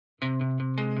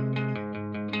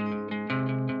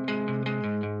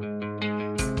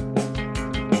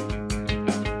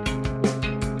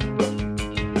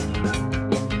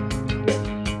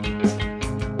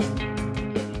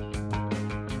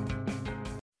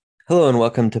Hello and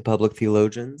welcome to Public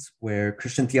Theologians, where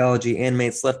Christian theology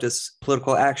animates leftist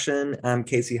political action. I'm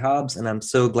Casey Hobbs, and I'm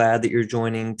so glad that you're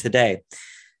joining today.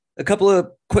 A couple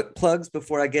of quick plugs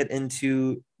before I get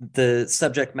into the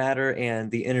subject matter and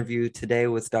the interview today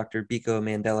with Dr. Biko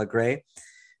Mandela Gray.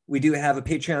 We do have a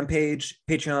Patreon page,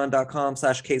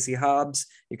 patreon.com/Casey Hobbs.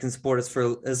 You can support us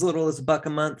for as little as $1 a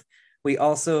month. We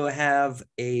also have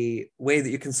a way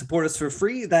that you can support us for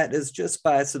free. That is just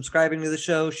by subscribing to the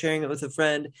show, sharing it with a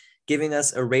friend, giving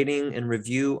us a rating and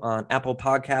review on Apple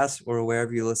Podcasts or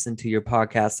wherever you listen to your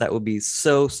podcasts. That would be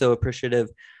so appreciative.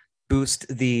 Boost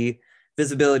the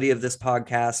visibility of this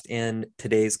podcast and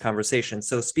today's conversation.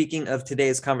 So speaking of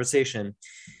today's conversation,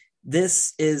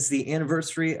 this is the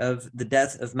anniversary of the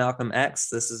death of Malcolm X.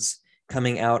 This is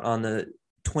coming out on the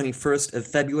 21st of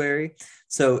February.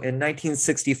 So in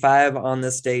 1965, on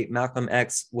this date, Malcolm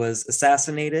X was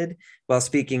assassinated while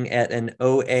speaking at an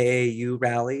OAAU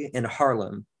rally in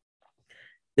Harlem.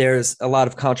 There's a lot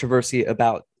of controversy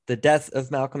about the death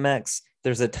of Malcolm X.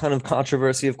 There's a ton of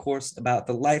controversy, of course, about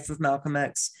the life of Malcolm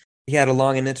X. He had a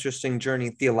long and interesting journey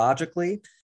theologically.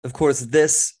 Of course,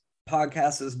 this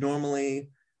podcast is normally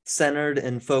centered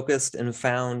and focused and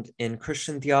found in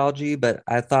Christian theology, but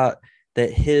I thought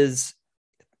that his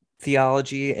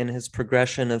theology and his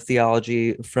progression of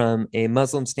theology from a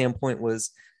Muslim standpoint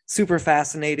was super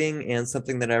fascinating and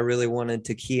something that I really wanted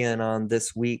to key in on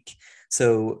this week.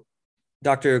 So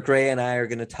Dr. Gray and I are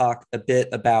going to talk a bit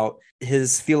about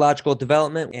his theological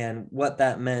development and what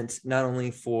that meant, not only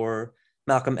for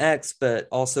Malcolm X, but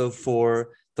also for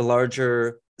the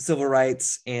larger civil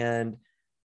rights and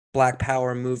Black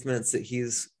Power movements that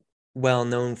he's well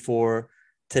known for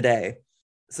today.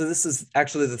 So this is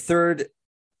actually the third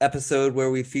episode where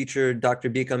we featured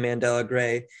Dr. Biko Mandela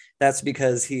Gray. That's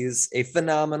because he's a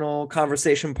phenomenal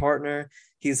conversation partner.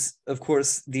 He's, of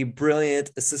course, the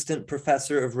brilliant assistant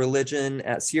professor of religion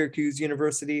at Syracuse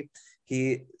University.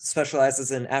 He specializes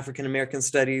in African American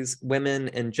studies, women,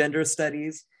 and gender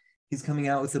studies. He's coming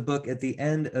out with a book at the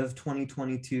end of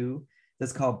 2022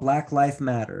 that's called Black Life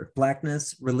Matter,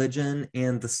 Blackness, Religion,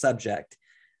 and the Subject.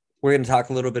 We're going to talk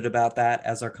a little bit about that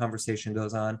as our conversation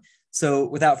goes on. So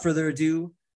without further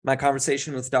ado, my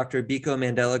conversation with Dr. Biko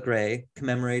Mandela Gray,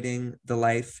 commemorating the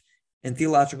life and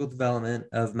theological development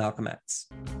of Malcolm X.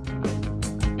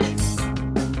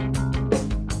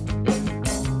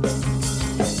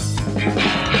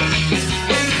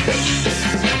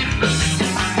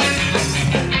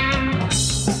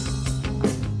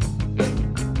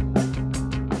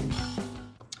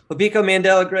 Well, Biko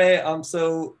Mandela Gray, I'm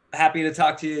so happy to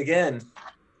talk to you again.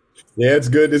 Yeah, it's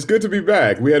good. It's good to be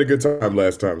back. We had a good time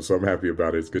last time, so I'm happy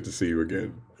about it. It's good to see you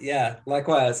again. Yeah,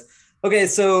 likewise. Okay,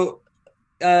 so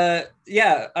the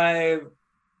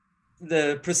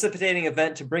precipitating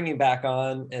event to bring you back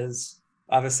on is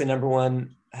obviously number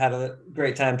one. Had a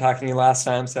great time talking to you last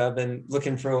time, so I've been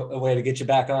looking for a way to get you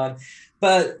back on.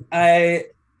 But I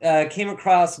came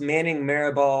across Manning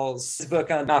Marable's book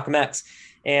on Malcolm X,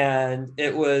 and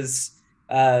it was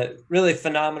really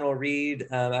phenomenal read.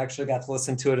 I actually got to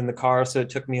listen to it in the car, so it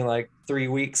took me like 3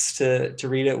 weeks to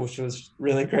read it, which was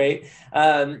really great.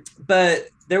 But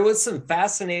there was some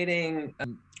fascinating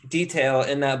detail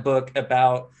in that book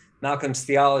about Malcolm's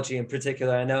theology in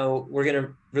particular. I know we're going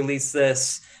to release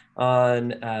this on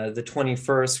the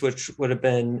 21st, which would have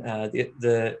been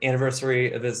the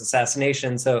anniversary of his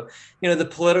assassination. So, the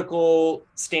political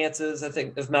stances, I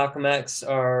think, of Malcolm X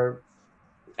are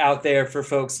out there for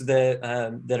folks that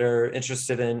are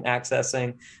interested in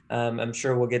accessing. I'm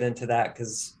sure we'll get into that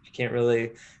because you can't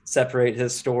really separate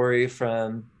his story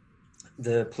from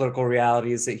the political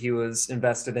realities that he was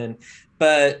invested in.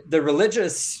 But the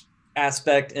religious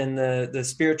aspect and the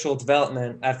spiritual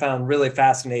development I found really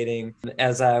fascinating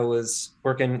as I was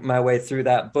working my way through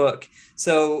that book.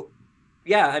 So,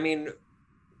 yeah, I mean,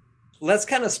 let's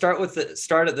kind of start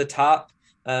at the top.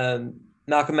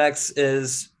 Malcolm X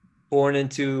is born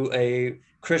into a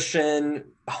Christian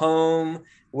home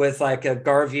with like a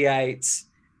Garveyite,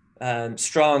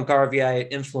 strong Garveyite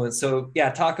influence. So yeah,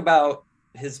 talk about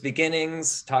his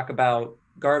beginnings, talk about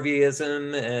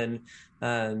Garveyism,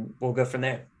 and we'll go from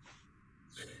there.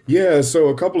 Yeah, so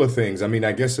a couple of things. I mean,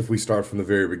 I guess if we start from the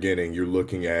very beginning, you're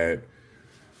looking at,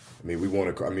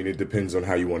 it depends on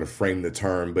how you want to frame the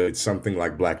term, but it's something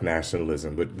like Black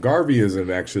nationalism. But Garveyism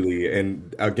actually,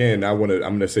 and again, I'm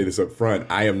going to say this up front,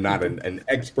 I am not an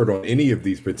expert on any of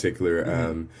these particular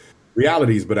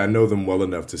realities, but I know them well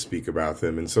enough to speak about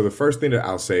them. And so the first thing that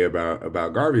I'll say about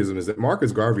Garveyism is that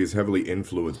Marcus Garvey is heavily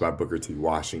influenced by Booker T.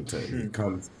 Washington.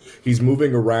 He's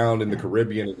moving around in the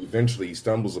Caribbean, and eventually he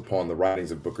stumbles upon the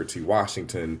writings of Booker T.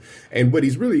 Washington. And what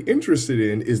he's really interested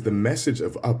in is the message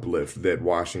of uplift that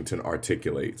Washington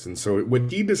articulates. And so what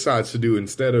he decides to do,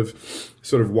 instead of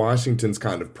sort of Washington's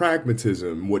kind of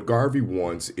pragmatism, what Garvey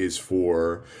wants is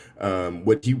for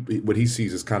what he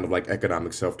sees as kind of like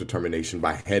economic self-determination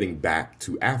by heading back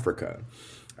to Africa.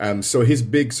 So his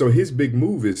big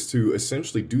move is to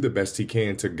essentially do the best he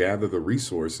can to gather the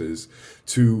resources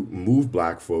to move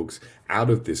Black folks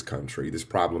out of this country, this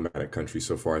problematic country,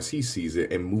 so far as he sees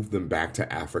it, and move them back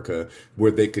to Africa,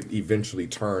 where they could eventually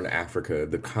turn Africa,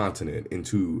 the continent,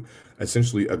 into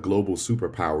essentially a global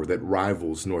superpower that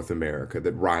rivals North America,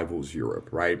 that rivals Europe.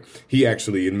 Right? He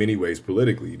actually, in many ways,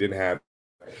 politically, he didn't have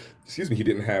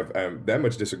that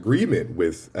much disagreement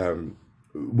with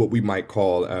what we might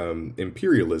call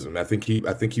imperialism. I think he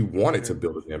wanted to Mhm.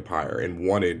 build an empire and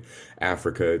wanted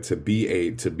Africa to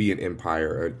be an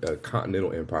empire, a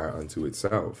continental empire unto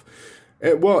itself.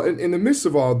 And, well, in the midst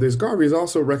of all this, Garvey is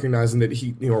also recognizing that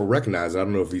I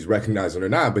don't know if he's recognizing or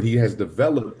not, but he has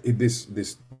developed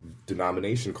this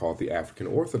denomination called the African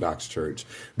Orthodox Church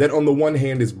that on the one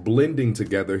hand is blending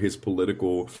together his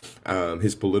political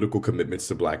commitments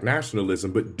to Black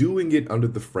nationalism, but doing it under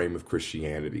the frame of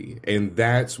Christianity. And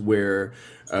that's where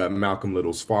Malcolm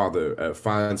Little's father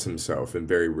finds himself in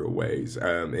very real ways,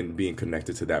 in being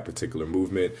connected to that particular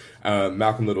movement.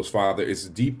 Malcolm Little's father is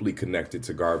deeply connected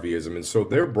to Garveyism, and so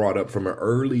they're brought up from an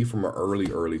early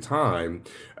time.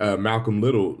 Malcolm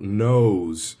Little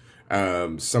knows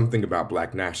something about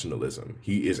Black nationalism.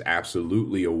 He is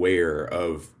absolutely aware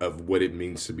of what it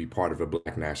means to be part of a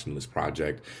Black nationalist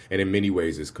project, and in many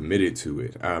ways is committed to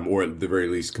it, or at the very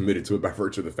least committed to it by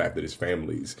virtue of the fact that his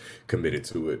family's committed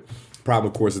to it.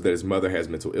 Problem, of course, is that his mother has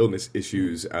mental illness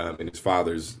issues, and his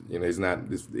father's, he's not.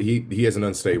 He has an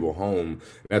unstable home.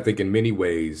 And I think in many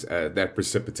ways that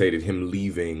precipitated him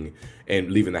leaving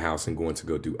the house and going to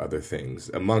go do other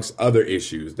things, amongst other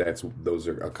issues. Those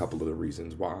are a couple of the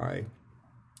reasons why.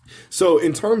 So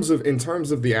in terms of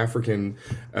the African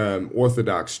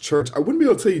Orthodox Church, I wouldn't be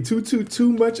able to tell you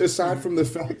too much aside from the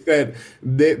fact that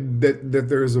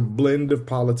there is a blend of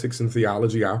politics and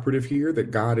theology operative here.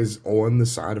 That God is on the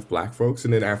side of Black folks,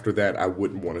 and then after that, I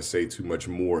wouldn't want to say too much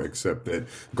more, except that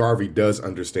Garvey does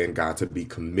understand God to be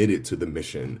committed to the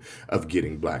mission of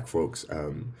getting Black folks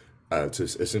to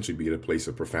essentially be at a place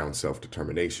of profound self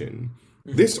determination.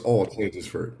 Mhm. This all changes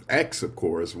for X, of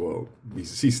course. Well,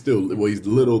 he's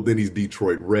little, then he's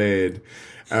Detroit Red.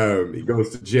 He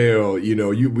goes to jail.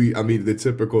 I mean, the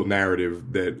typical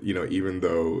narrative that even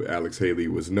though Alex Haley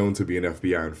was known to be an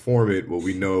FBI informant, what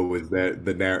we know is that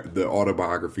the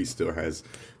autobiography still has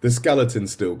the skeleton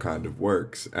still kind of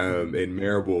works. And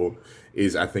Marable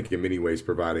is, I think, in many ways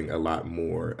providing a lot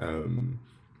more.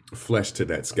 Flesh to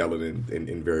that skeleton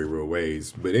in very real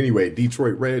ways. But anyway,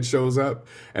 Detroit Red shows up,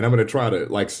 and I'm gonna try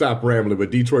to like stop rambling, but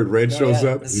Detroit Red Oh shows yeah,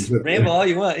 up. it's ramble all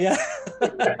you want. Yeah.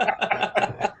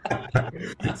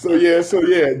 So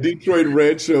yeah, Detroit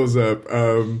Red shows up,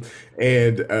 and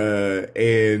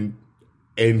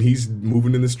he's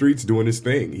moving in the streets doing his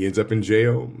thing. He ends up in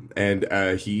jail, and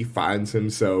he finds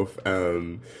himself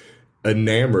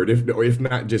enamored, if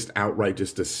not just outright,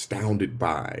 just astounded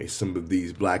by some of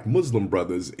these Black Muslim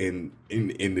brothers in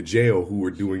the jail who were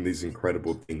doing these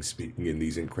incredible things, speaking in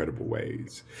these incredible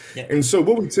ways. Yeah. And so,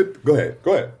 what we tip? Go ahead.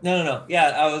 No, no, no. Yeah,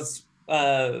 I was.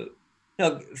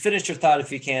 No, finish your thought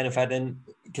if you can. If I didn't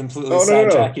completely Oh, no, no,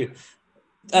 sidetrack no, you.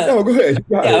 Uh, no. Go ahead.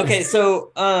 You got yeah. it. Okay.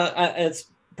 So it's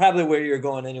probably where you're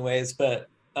going, anyways. But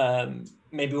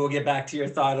maybe we'll get back to your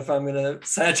thought if I'm going to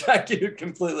sidetrack you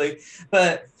completely.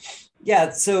 But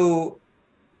yeah. So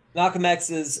Malcolm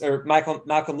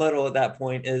Little at that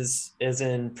point is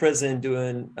in prison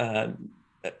doing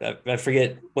I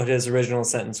forget what his original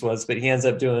sentence was, but he ends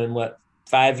up doing what,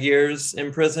 5 years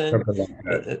in prison? Something like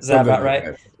that. Is that Something about like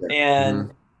right? that. Yeah. Hmm.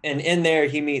 And in there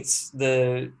he meets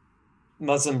the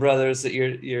Muslim brothers that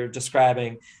you're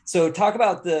describing. So talk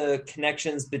about the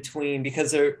connections between,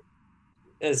 because they're,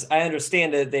 as I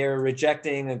understand it, they're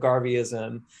rejecting a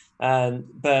Garveyism,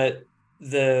 but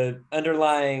the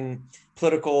underlying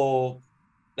political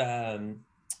um,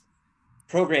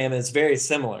 program is very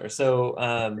similar. So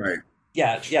Right.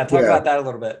 yeah, talk Yeah. about that a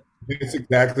little bit. That's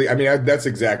exactly. I mean, that's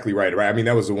exactly right. Right. I mean,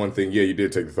 that was the one thing. Yeah, you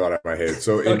did take the thought out of my head.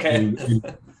 So Okay.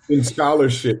 in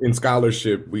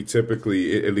scholarship, we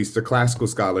typically, at least the classical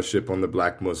scholarship on the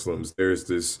Black Muslims, there's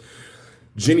this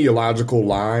genealogical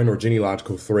line or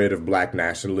genealogical thread of black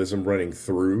nationalism running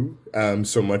through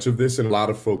so much of this. And a lot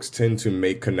of folks tend to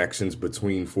make connections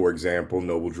between, for example,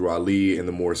 Noble Drew Ali and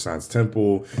the Moorish Science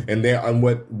Temple. And then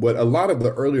what a lot of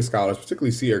the earlier scholars,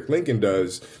 particularly C. Eric Lincoln,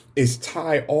 does is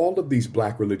tie all of these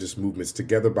black religious movements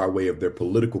together by way of their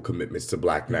political commitments to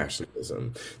black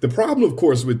nationalism. The problem, of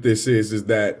course, with this is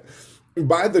that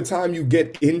by the time you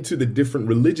get into the different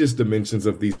religious dimensions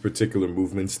of these particular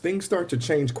movements, things start to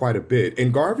change quite a bit.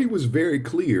 And Garvey was very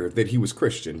clear that he was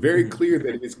Christian, very clear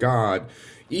that his God,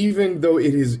 even though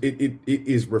it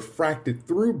is refracted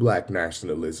through black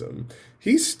nationalism,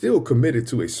 he's still committed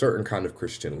to a certain kind of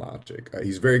Christian logic.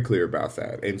 He's very clear about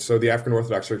that. And so the African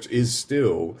Orthodox Church is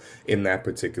still in that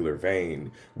particular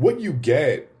vein. What you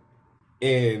get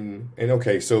and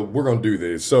okay, so we're gonna do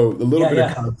this. So a little Yeah, bit of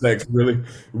yeah. context,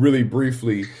 really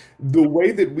briefly. The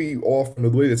way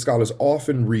that scholars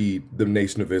often read the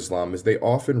Nation of Islam is they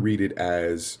often read it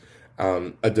as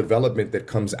a development that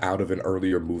comes out of an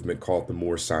earlier movement called the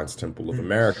Moorish Science Temple of Mm,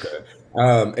 America.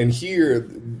 And here,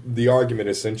 the argument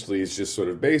essentially is just sort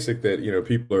of basic that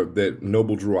that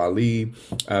Noble Drew Ali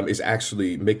is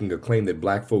actually making a claim that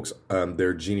black folks,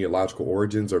 their genealogical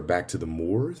origins are back to the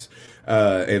Moors,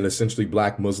 and essentially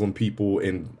black Muslim people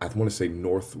in, I want to say,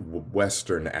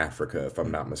 northwestern Africa, if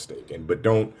I'm not mistaken. But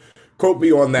don't quote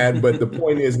me on that. But the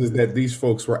point is that these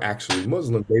folks were actually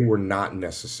Muslim. They were not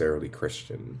necessarily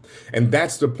Christian. And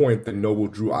that's the point that Noble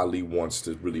Drew Ali wants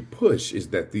to really push, is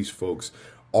that these folks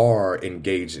are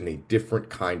engaged in a different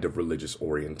kind of religious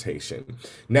orientation.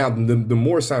 Now, the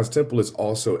Moorish Science Temple is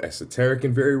also esoteric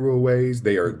in very real ways.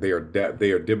 They are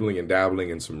dibbling and dabbling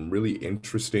in some really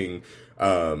interesting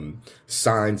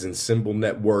signs and symbol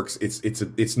networks.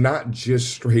 It's not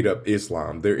just straight up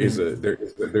Islam. mm,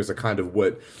 There's a kind of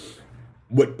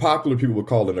what popular people would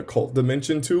call an occult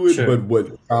dimension to it, sure. but what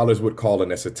scholars would call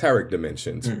an esoteric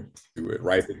dimension to Mm, it,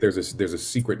 right? That there's a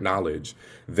secret knowledge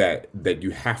that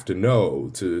you have to know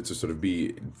to sort of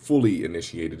be fully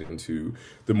initiated into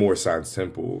the Moorish Science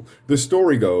Temple. The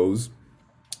story goes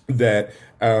that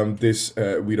this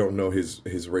we don't know his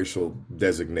racial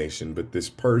designation, but this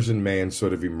Persian man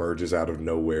sort of emerges out of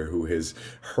nowhere who has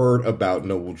heard about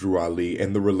Noble Drew Ali,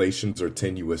 and the relations are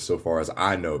tenuous so far as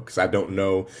I know, because I don't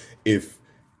know if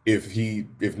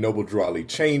if Noble Drew Ali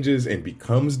changes and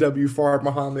becomes W. Fard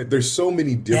Muhammad. There's so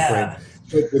many different,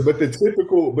 yeah, but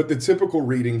the typical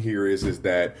reading here is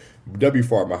that W.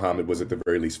 Fard Muhammad was at the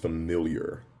very least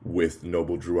familiar with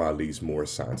Noble Drew Ali's Moorish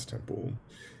Science Temple.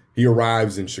 He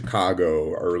arrives in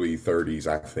Chicago early 30s,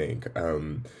 I think,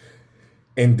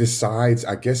 and decides,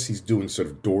 I guess he's doing sort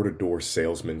of door-to-door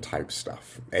salesman type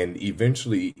stuff. And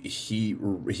eventually he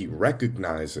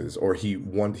recognizes, or he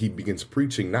begins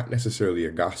preaching not necessarily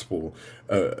a gospel,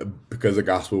 because the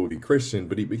gospel would be Christian,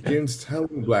 but he begins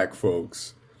telling black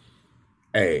folks,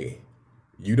 hey,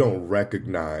 you don't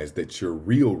recognize that your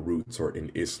real roots are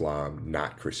in Islam,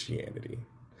 not Christianity.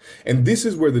 And this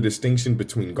is where the distinction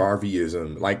between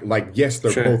Garveyism, yes,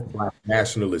 they're sure. both black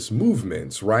nationalist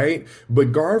movements, right?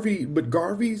 But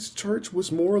Garvey's church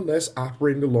was more or less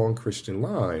operating along Christian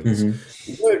lines.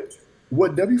 Hmm.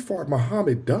 What W. Fard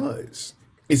Muhammad does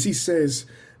is he says,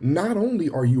 not only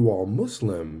are you all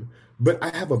Muslim, but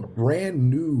I have a brand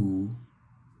new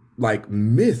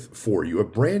myth for you, a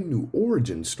brand new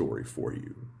origin story for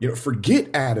you. Forget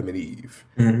Adam and Eve.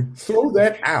 Hmm. Throw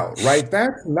that out, right?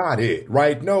 That's not it,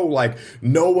 right? No, like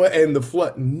Noah and the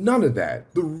flood, none of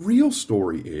that. The real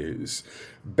story is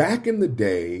back in the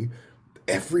day,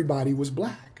 everybody was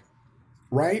black,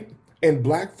 right? And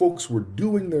black folks were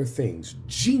doing their things,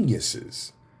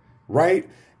 geniuses, right?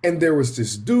 And there was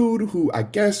this dude who, I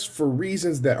guess, for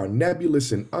reasons that are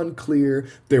nebulous and unclear,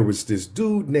 there was this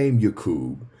dude named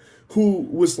Yakub who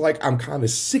was like, I'm kind of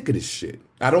sick of this shit.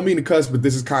 I don't mean to cuss, but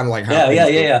this is kind of like how Yeah, yeah,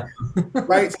 things go, yeah,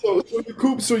 right?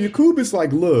 So Yakub is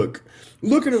like,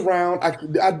 looking around.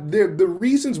 The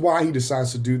reasons why he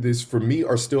decides to do this for me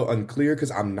are still unclear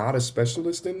because I'm not a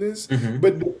specialist in this. yeah. Hmm.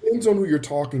 But it depends on who you're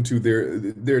talking to.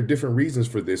 There are different reasons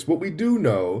for this. What we do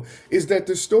know is that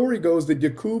the story goes that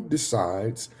Yakub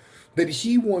decides that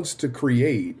he wants to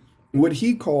create what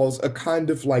he calls a kind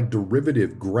of like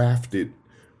derivative grafted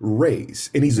race.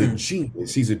 And he's a Mm,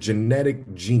 genius. He's a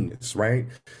genetic genius, right?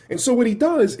 And so what he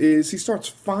does is he starts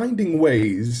finding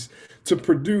ways to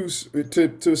produce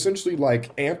to essentially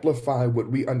like amplify what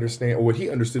we understand or what he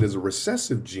understood as a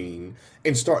recessive gene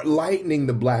and start lightening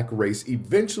the black race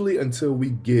eventually until we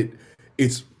get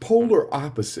its polar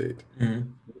opposite mm,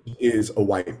 is a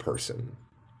white person.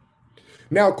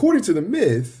 Now, according to the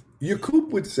myth, Yaqub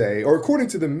would say, or according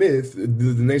to the myth, the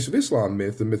Nation of Islam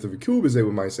myth, the myth of Yaqub, as they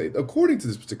would might say, according to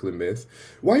this particular myth,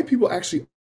 white people actually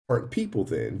aren't people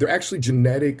then. They're actually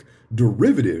genetic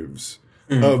derivatives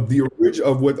Mm. of the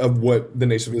of what the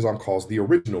Nation of Islam calls the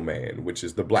original man, which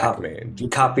is the black Cop man.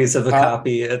 Copies of a Uh,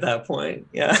 copy at that point.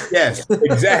 Yeah. yes,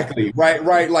 exactly. Right,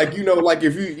 right. Like, like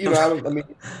if I mean,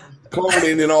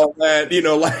 cloning and all that,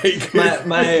 like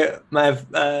my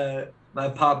my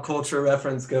pop culture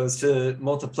reference goes to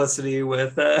Multiplicity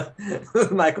with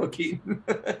with Michael Keaton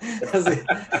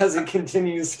as he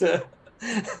continues to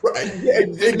right, yeah,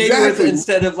 maybe with exactly.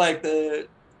 instead of like the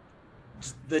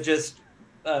just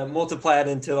multiplied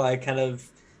into like kind of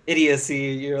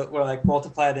idiocy, we're like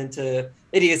multiplied into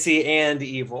idiocy and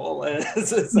evil. It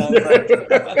sounds like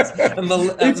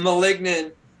a It's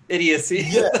malignant idiocy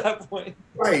yeah, at that point.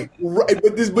 right, right.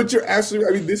 But you're absolutely.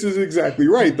 I mean, this is exactly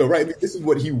right, though, right? I mean, this is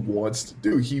what he wants to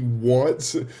do. He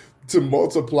wants to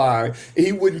multiply.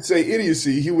 He wouldn't say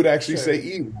idiocy. He would actually Sure. say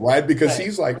evil, right? Because Right.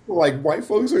 he's like white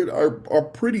folks are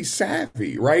pretty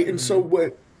savvy, right? And so Hmm.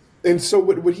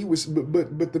 what he was,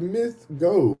 but the myth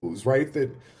goes, right,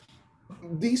 that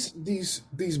these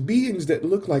beings that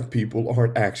look like people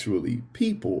aren't actually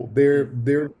people.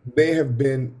 They have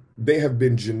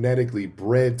been genetically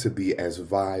bred to be as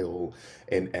vile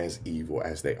and as evil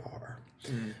as they are,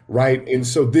 Hmm. right? And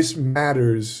so this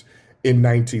matters in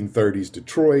 1930s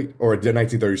Detroit or the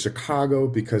 1930s Chicago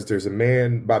because there's a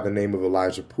man by the name of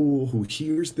Elijah Poole who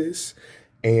hears this,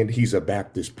 and he's a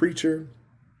Baptist preacher,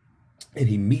 and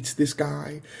he meets this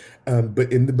guy.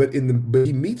 But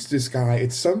he meets this guy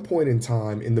at some point in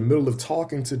time in the middle of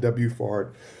talking to W. Fard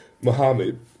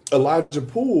Muhammad. Elijah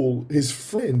Poole, his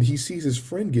friend, he sees his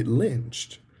friend get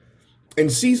lynched and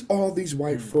sees all these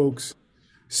white Hmm. folks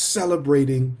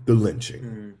celebrating the lynching.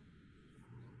 Hmm.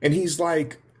 And he's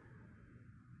like,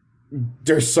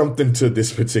 there's something to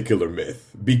this particular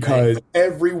myth Right. because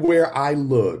everywhere I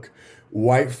look,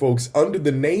 white folks, under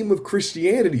the name of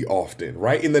Christianity, often,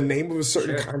 right, in the name of a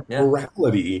certain Sure. kind of Yeah.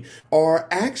 morality, are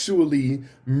actually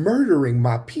murdering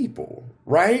my people,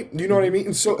 right? You know what I Hmm. mean?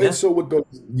 And so and Yeah. so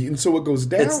what goes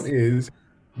down It's is,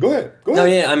 go ahead, go no,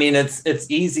 ahead. yeah. I mean, it's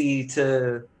easy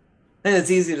to I think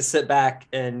it's easy to sit back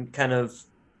and kind of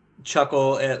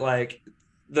chuckle at like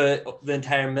the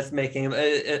entire myth making.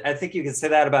 I think you can say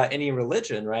that about any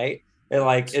religion, right?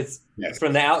 It's Yes,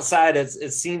 from the outside,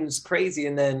 it seems crazy,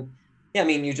 and then yeah, I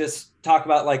mean, you just talk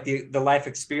about like the life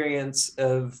experience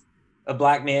of a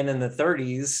black man in the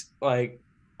 30s. Like,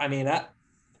 I mean,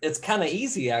 it's kind of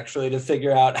easy actually to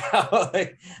figure out how.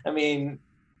 Like, I mean,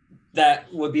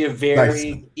 that would be a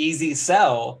precisely. very easy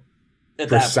sell at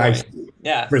that point. Precisely.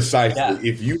 Yeah,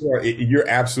 Precisely. yeah, You're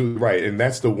absolutely right. And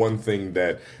that's the one thing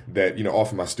that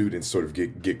often my students sort of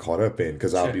get caught up in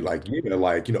because I'll be sure, like, yeah,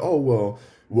 like, oh,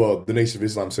 well, the Nation of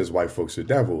Islam says white folks are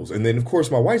devils. And then of course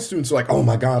my white students are like, oh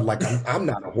my God, like I'm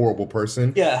not a horrible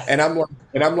person. yeah, And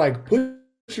I'm like, put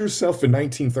yourself in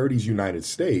 1930s United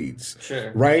States,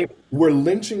 sure. right? Where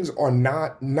lynchings are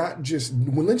not just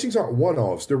when lynchings aren't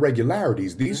one-offs, they're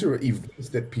regularities. These Mhm. are events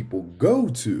that people go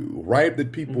to, right? That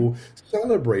Mhm. people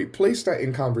celebrate. Place that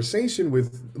in conversation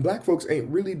with black folks ain't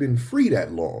really been free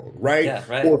that long, right? Yeah,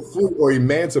 right. Or free or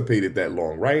emancipated that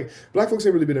long, right? Black folks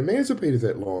ain't really been emancipated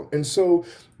that long. And so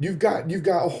you've got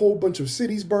a whole bunch of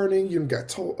cities burning, you've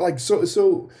got like so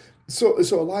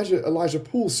Elijah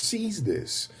Poole sees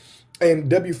this. And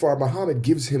W. Fard Muhammad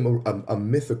gives him a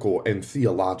mythical and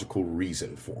theological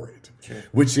reason for it, Sure.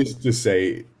 which is to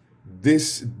say,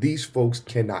 these folks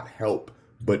cannot help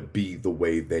but be the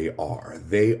way they are.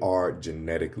 They are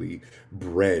genetically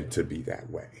bred to be that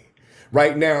way.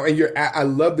 Right now, and I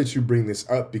love that you bring this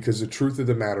up because the truth of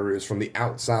the matter is, from the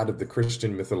outside of the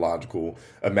Christian mythological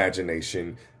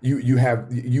imagination, you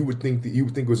would think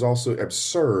it was also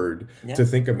absurd Yeah. to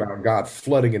think about God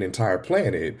flooding an entire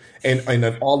planet and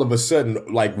then all of a sudden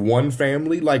like one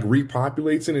family like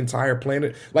repopulates an entire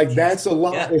planet. Like that's a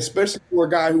lot, Yeah. especially for a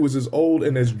guy who was as old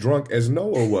and as drunk as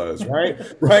Noah was, right?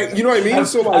 Right? You know what I mean? I've,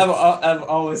 So like I've I've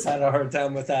always had a hard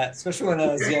time with that, especially when I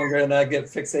was younger and I get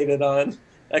fixated on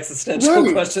existential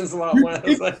right. questions a lot. You, When I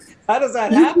was like, how does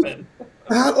that you happen?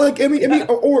 like I mean, Yeah.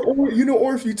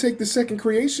 or if you take the second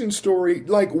creation story,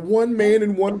 like one Yeah. man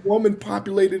and one woman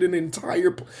populated an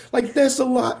entire like that's a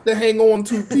lot to hang on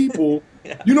to people.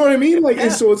 Yeah. You know what I mean? Like,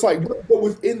 and Yeah. so it's like, but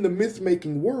within the myth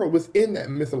making world, within that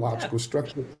Yeah. mythological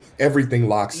structure, everything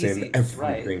locks in, Easy.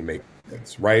 Right. everything makes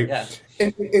sense, right? Yeah.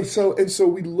 And so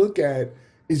we look at.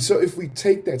 And so if we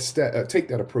take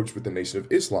that approach with the Nation of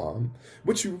Islam,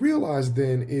 what you realize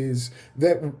then is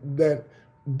that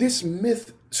this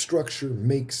myth structure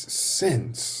makes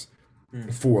sense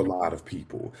Mm. for a lot of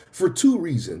people for two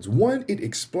reasons. One, it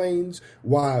explains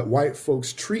why white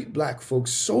folks treat black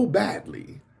folks so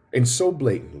badly and so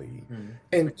blatantly. Mm.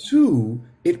 And two,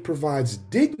 it provides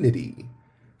dignity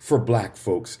for Black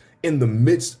folks in the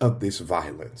midst of this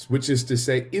violence, which is to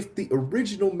say, if the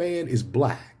original man is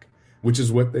Black, which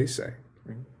is what they say,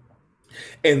 Mm.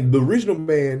 and the original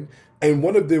man, and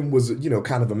one of them was, you know,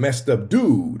 kind of a messed up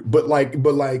dude, but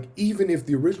like even if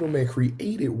the original man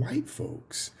created white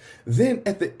folks, then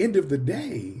at the end of the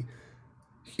day,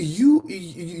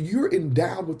 you're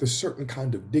endowed with a certain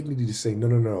kind of dignity to say, no,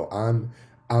 no, no,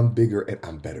 I'm bigger and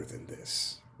I'm better than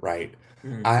this, right?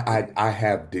 Mm. I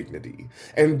have dignity,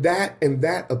 and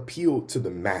that appealed to the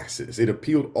masses. It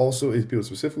appealed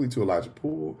specifically to Elijah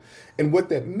Poole, and what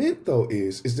that meant though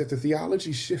is that the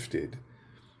theology shifted.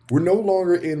 We're no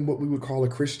longer in what we would call a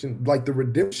Christian, like the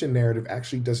redemption narrative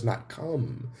actually does not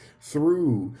come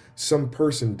through some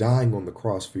person dying on the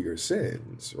cross for your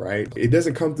sins, right? It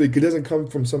doesn't come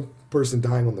from some person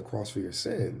dying on the cross for your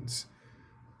sins.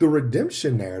 The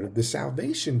redemption narrative, the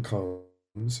salvation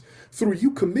comes through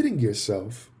you committing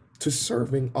yourself to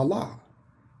serving Allah,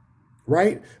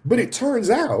 right? But it turns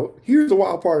out, here's the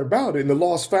wild part about it. In the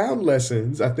Lost Found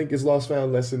lessons, I think it's Lost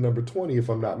Found lesson number 20, if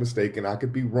I'm not mistaken. I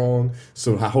could be wrong,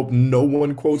 so I hope no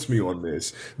one quotes me on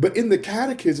this. But in the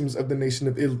catechisms of the Nation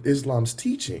of Islam's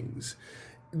teachings,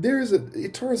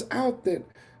 it turns out that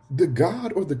the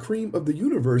God or the cream of the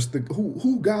universe,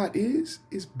 who God is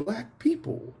Black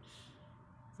people,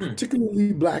 Hmm.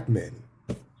 particularly Black men,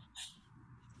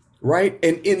 right?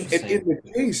 And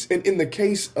Interesting. in the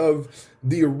case of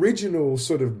the original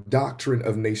sort of doctrine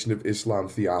of Nation of Islam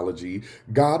theology,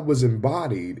 God was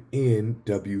embodied in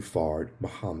W. Fard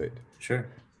Muhammad. Sure.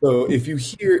 So if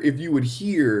you would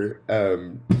hear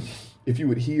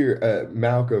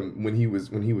Malcolm when he was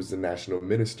the national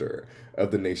minister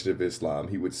of the Nation of Islam,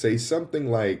 he would say something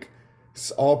like,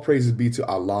 "All praises be to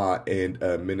Allah and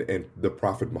the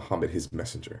Prophet Muhammad, his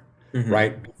messenger." Hmm.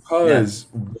 Right? Yeah. Because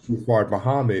Fard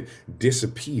Muhammad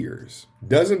disappears,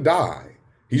 doesn't die.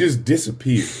 He just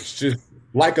disappears, just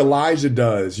like Elijah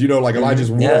does. You know, like Elijah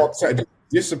just Yeah. walks out, just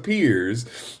disappears.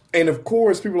 And of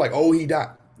course, people are like, "Oh, he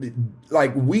died."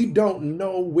 Like we don't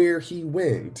know where he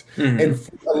went. Hmm. And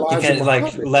for He Elijah kind of like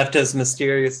Muhammad, left as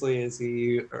mysteriously as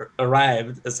he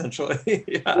arrived, essentially.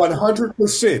 Yeah.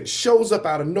 100% shows up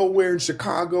out of nowhere in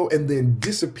Chicago and then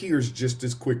disappears just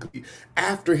as quickly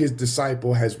after his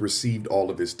disciple has received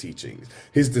all of his teachings.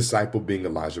 His disciple being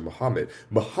Elijah Muhammad.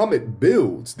 Muhammad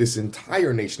builds this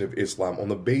entire Nation of Islam on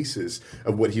the basis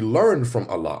of what he learned from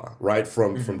Allah, right?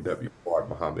 From Hmm. W. Fard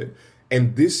Muhammad.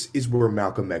 And this is where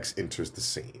Malcolm X enters the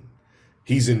scene.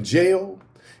 He's in jail.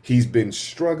 He's been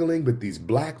struggling, but these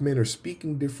Black men are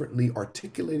speaking differently,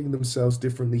 articulating themselves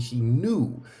differently. He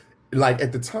knew, like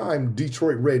at the time,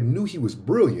 Detroit Red knew he was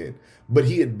brilliant, but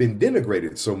he had been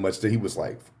denigrated so much that he was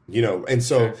like, and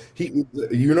so Sure.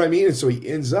 you know what I mean? And so he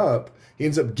ends up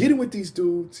getting with these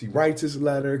dudes. He writes his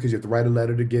letter because you have to write a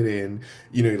letter to get in.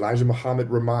 Elijah Muhammad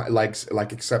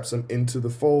like accepts him into the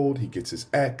fold. He gets his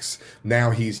X.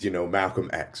 Now he's, Malcolm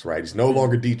X, right? He's no Hmm.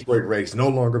 longer Detroit Ray. He's no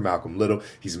longer Malcolm Little.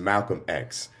 He's Malcolm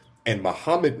X. And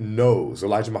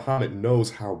Elijah Muhammad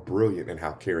knows how brilliant and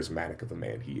how charismatic of a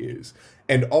man he is.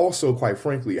 And also, quite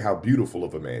frankly, how beautiful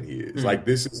of a man he is. Hmm. Like,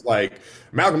 this is like,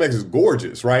 Malcolm X is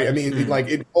gorgeous, right? I mean,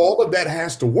 Hmm. all of that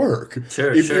has to work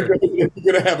Sure, if you're sure.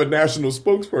 gonna have a national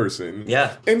spokesperson.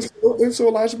 Yeah. And so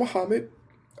Elijah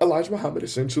Muhammad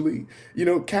essentially,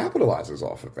 capitalizes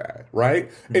off of that, right?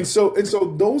 Hmm. And so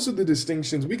those are the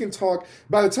distinctions we can talk.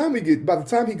 By the time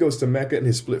he goes to Mecca and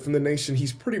is split from the nation,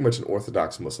 he's pretty much an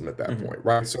Orthodox Muslim at that Hmm. point,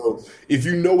 right? So if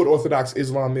you know what Orthodox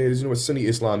Islam is, you know what Sunni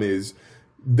Islam is,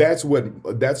 that's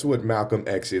what Malcolm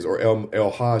X is, or El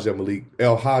Hajj Malik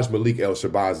El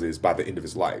Shabazz is by the end of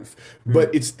his life. Hmm.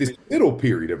 But it's this middle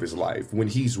period of his life when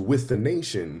he's with the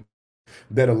nation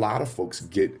that a lot of folks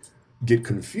get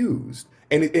confused.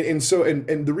 And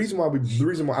the reason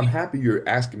why I'm happy you're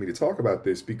asking me to talk about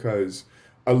this, because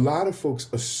a lot of folks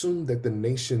assume that the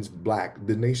Nation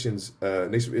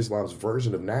of Islam's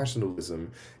version of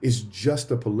nationalism is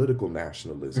just a political Hmm.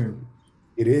 nationalism.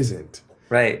 It isn't.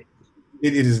 Right.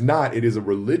 It is not. It is a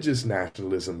religious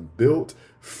nationalism built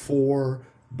for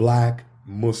Black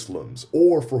Muslims,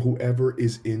 or for whoever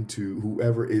is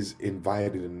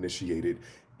invited and initiated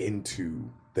into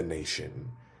the nation.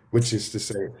 Which is to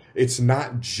say, it's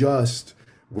not just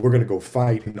we're going to go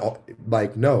fight and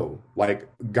like, no, like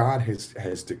God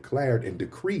has declared and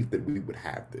decreed that we would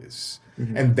have this,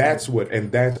 Hmm. and that's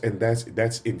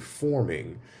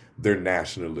informing their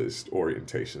nationalist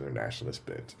orientation, their nationalist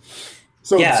bent.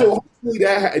 So Yeah, hopefully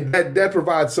that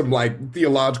provides some like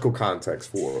theological context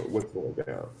for what's going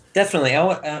down. definitely.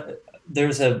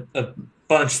 There's a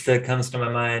bunch that comes to my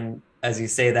mind as you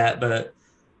say that, but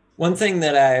One thing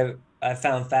that I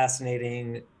found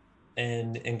fascinating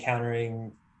in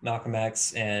encountering Malcolm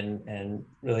X and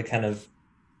really kind of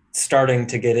starting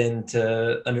to get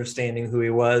into understanding who he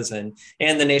was and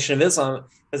the Nation of Islam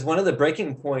is one of the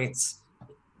breaking points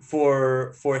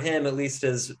for him, at least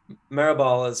as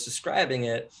Maribal is describing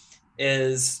it,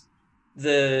 is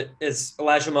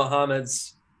Elijah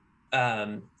Muhammad's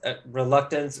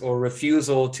reluctance or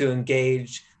refusal to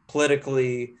engage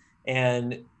politically,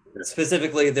 and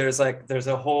specifically there's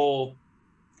a whole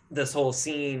this whole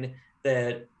scene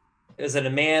that is it a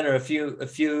man or a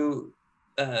few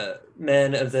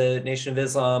men of the Nation of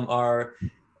Islam are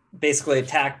basically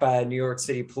attacked by New York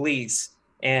City police,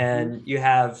 and you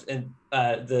have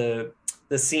the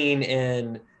scene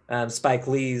in Spike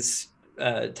Lee's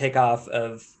takeoff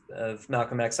of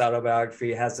Malcolm X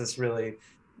autobiography has this really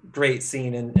great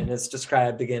scene, and it's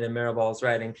described again in Mirabal's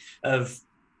writing of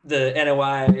the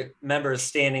NOI members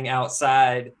standing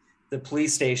outside the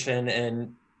police station,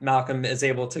 and Malcolm is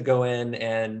able to go in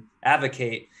and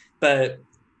advocate, but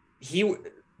he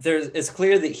it's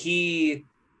clear that he,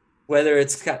 whether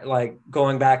it's like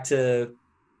going back to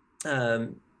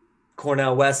um,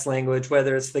 Cornell West language,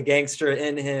 whether it's the gangster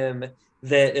in him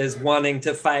that is wanting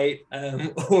to fight,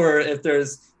 or if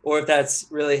that's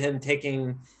really him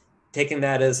taking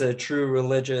that as a true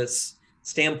religious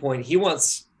standpoint. He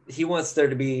wants there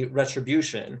to be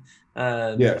retribution,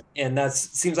 Yeah. and that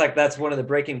seems like that's one of the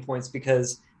breaking points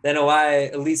because the NOI,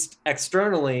 at least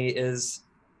externally, is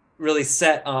really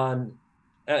set on.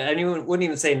 Anyone wouldn't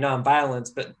even say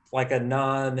non-violence, but like a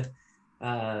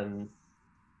um,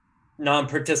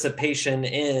 non-participation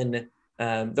in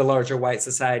the larger white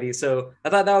society. So I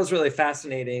thought that was really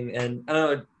fascinating, and I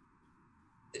don't know,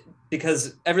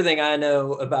 because everything I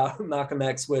know about Malcolm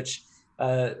X, which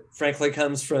frankly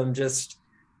comes from just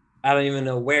I don't even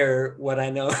know where what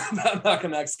I know about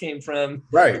Malcolm X came from,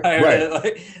 Right,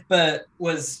 right, but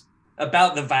was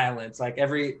about the violence. I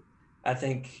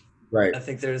think right. I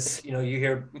think there's you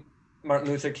hear Martin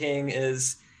Luther King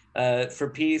is for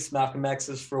peace, Malcolm X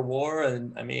is for war,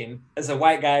 and I mean as a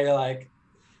white guy, you're like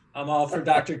I'm all for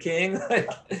Dr. King,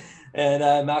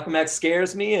 and Malcolm X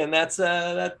scares me, and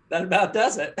that about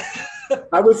does it.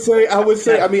 I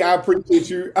mean, I appreciate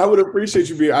you. I would appreciate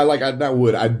you being.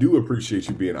 I do appreciate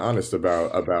you being honest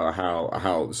about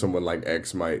how someone like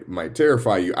X might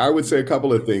terrify you. I would say a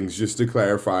couple of things just to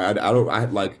clarify. I don't. I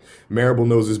like Maribel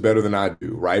knows this better than I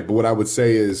do, right? But what I would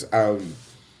say is,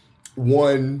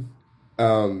 one,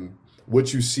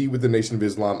 what you see with the Nation of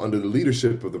Islam under the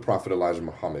leadership of the Prophet Elijah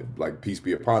Muhammad, like peace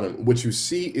be upon him, what you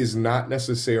see is not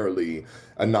necessarily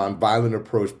a nonviolent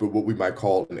approach, but what we might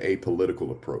call an apolitical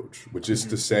approach, which is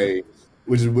to say,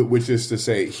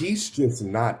 he's just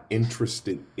not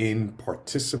interested in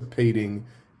participating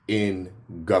in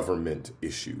government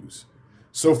issues.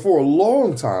 So for a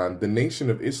long time, the Nation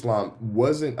of Islam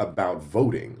wasn't about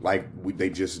voting. They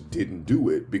just didn't do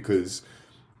it because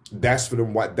that's for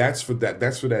them. What that's for that.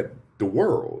 That's for that. The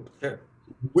world. Sure.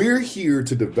 We're here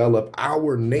to develop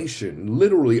our nation,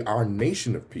 literally our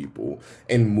nation of people,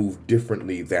 and move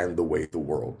differently than the way the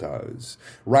world does,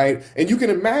 right? And you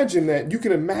can imagine that. You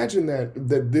can imagine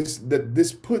that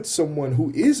this puts someone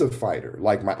who is a fighter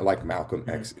like Malcolm Mm-hmm.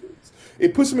 X is.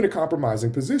 It puts him in a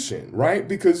compromising position, right?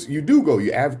 Because you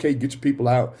advocate, get your people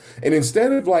out, and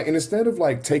instead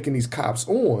of taking these cops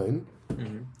on,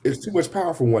 Mm-hmm. it's too much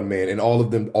power for one man, and all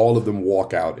of them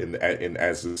walk out in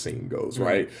as the scene goes,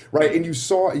 Mm-hmm. right, and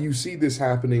you see this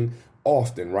happening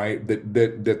often, right, that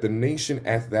the nation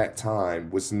at that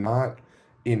time was not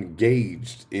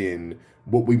engaged in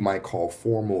what we might call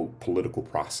formal political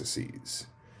processes.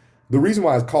 The reason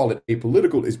why I call it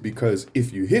apolitical is because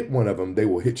if you hit one of them, they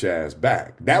will hit your ass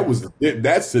back. Mm-hmm.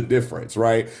 That's the difference,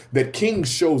 right? That King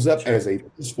shows up Sure. as a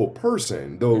peaceful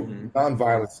person, though Mm-hmm.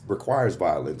 nonviolence requires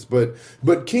violence. But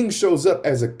King shows up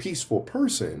as a peaceful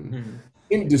person, Mm-hmm.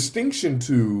 in distinction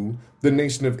to the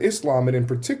Nation of Islam, and in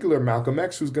particular Malcolm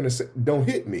X, who's going to say, "Don't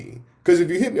hit me, because if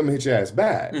you hit me, I'm gonna hit your ass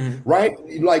back." Mm-hmm. Right?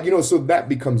 So that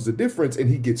becomes the difference, and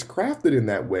he gets crafted in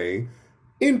that way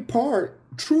in part,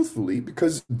 truthfully,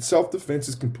 because self-defense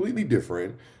is completely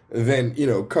different than,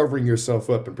 covering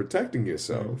yourself up and protecting Mm-hmm.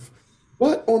 yourself.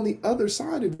 But on the other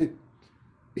side of it,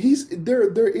 he's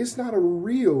there is not a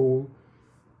real,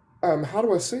 how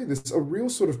do I say this? A real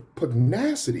sort of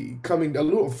pugnacity coming,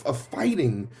 a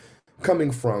fighting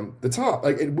coming from the top.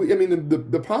 I mean,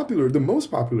 the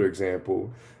most popular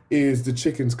example is the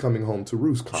chickens coming home to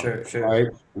roost Sure. comment, Sure. right?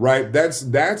 Right. That's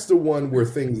the one where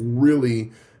things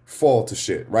really fall to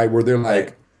shit, right? Where they're Right.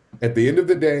 like, at the end of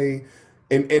the day,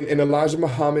 and Elijah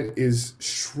Muhammad is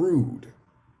shrewd,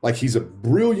 like he's a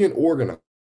brilliant organizer.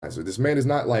 organizer. This man is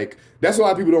not like, that's a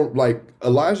lot of people don't like.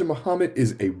 Elijah Muhammad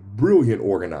is a brilliant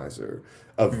organizer,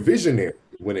 a Mm. visionary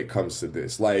when it comes to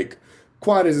this. Like,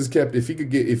 quiet as is kept, if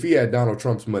he had Donald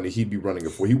Trump's money, he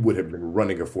would have been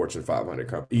running a Fortune 500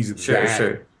 company. He's Sure, that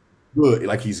sure. good.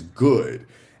 Like, he's good.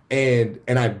 And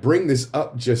I bring this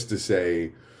up just to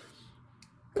say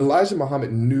Elijah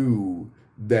Muhammad knew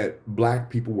that black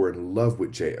people were in love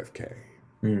with JFK,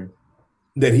 Mm.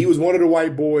 that he was one of the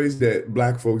white boys that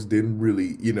black folks didn't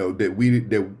really,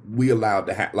 that we allowed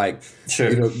to have, like, you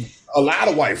Sure. know, a lot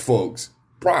of white folks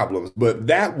problems, but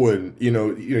that one, he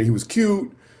was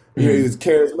cute, he Mm. was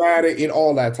charismatic and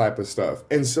all that type of stuff.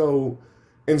 And so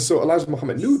Elijah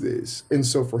Muhammad knew this. And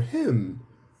so for him,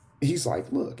 he's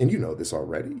like, look, and you know this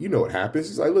already. You know what happens.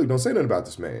 He's like, look, don't say nothing about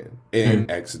this man. And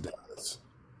Mm. X does.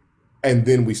 And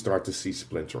then we start to see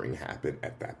splintering happen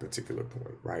at that particular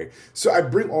point, right? So I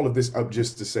bring all of this up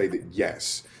just to say that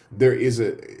yes, this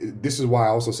is why I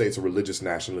also say it's a religious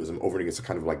nationalism over against a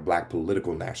kind of like black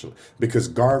political national, because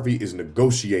Garvey is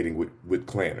negotiating with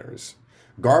Klanners.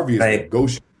 Garvey is Right.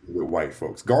 negotiating with white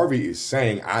folks. Garvey is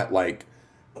saying, I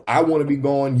want to be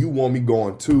gone, you want me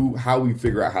gone too. How we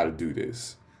figure out how to do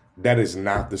this? That is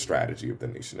not the strategy of the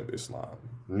Nation of Islam.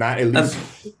 Not at Um, least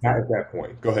not at that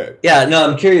point. Go ahead. yeah, no,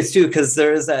 I'm curious too, because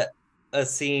there is that a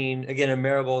scene again in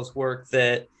Maribel's work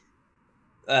that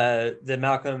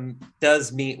Malcolm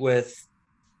does meet with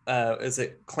is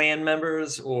it Klan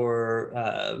members or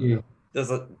Mm.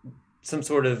 there's some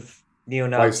sort of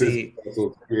White cis. neo-Nazi.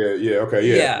 Yeah, yeah, okay,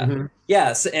 yeah. Yeah.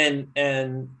 Yes,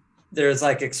 and there's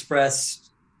like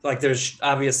expressed like there's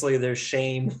obviously there's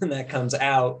shame that comes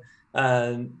out,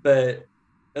 but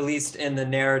at least in the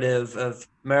narrative of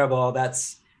Maribel,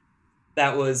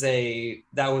 that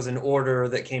was an order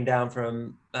that came down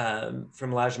from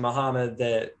Elijah Muhammad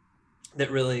that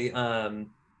really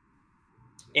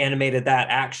animated that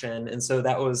action, and so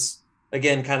that was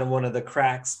again kind of one of the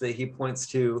cracks that he points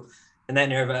to in that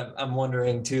narrative. I'm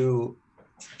wondering too,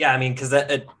 yeah, I mean, because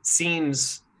that it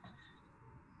seems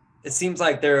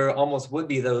like there almost would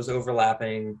be those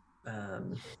overlapping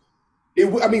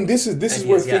I mean, this is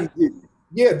where ideas. Yeah, things get,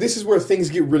 yeah, this is where things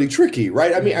get really tricky,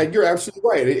 right? I mean, mm, you're absolutely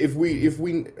right.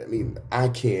 I mean, I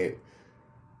can't.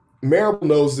 Marable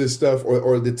knows this stuff,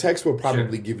 or the text will sure.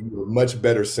 probably give you a much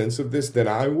better sense of this than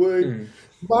I would. Mm,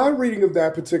 My reading of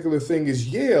that particular thing is,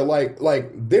 yeah, like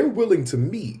they're willing to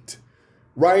meet,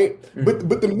 right? mm.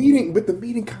 But the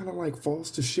meeting kind of like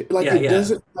falls to shit. Like Yeah, it yeah.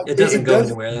 doesn't, like It it, doesn't it go doesn't.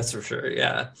 anywhere, that's for sure.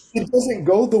 Yeah. It doesn't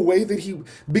go the way that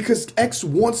because X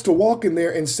wants to walk in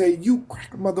there and say, "You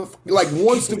crack motherfucker," like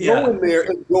wants to go Yeah. in there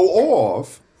and go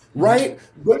off, Mhm. right?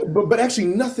 But actually,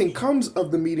 nothing comes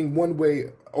of the meeting one way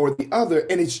or the other,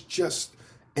 and it's just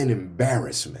an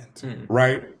embarrassment, Mm.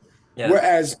 right? Yeah,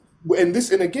 Whereas, and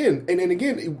again,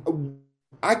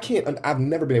 I can't. I've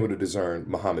never been able to discern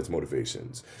Muhammad's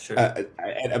motivations, sure.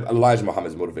 Elijah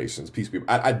Muhammad's motivations. Peace be.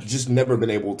 I just never been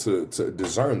able to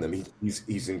discern them.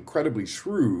 He's incredibly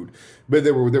shrewd, but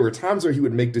there were times where he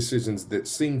would make decisions that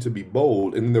seemed to be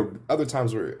bold, and there were other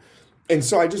times where. And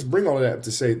so I just bring all of that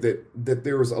to say that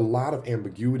there was a lot of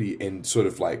ambiguity and sort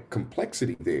of like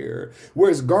complexity there.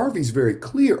 Whereas Garvey's very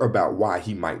clear about why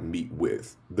he might meet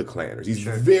with the Clanners. He's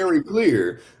Sure. very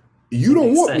clear. You It don't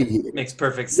makes want me sense. here. Makes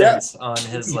perfect Yeah, sense on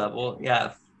his level.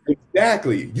 Yeah.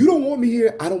 exactly. You don't want me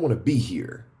here. I don't want to be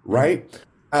here. Mm. Right.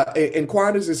 And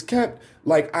quiet as it's kept,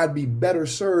 like I'd be better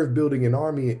served building an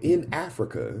army in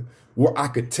Africa where I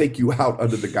could take you out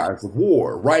under the guise of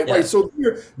war, right? Right. Yeah. So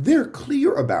they're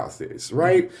clear about this, Mhm.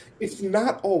 right? It's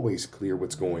not always clear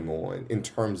what's going on in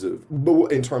terms of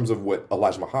what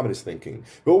Elijah Muhammad is thinking.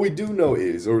 But what we do know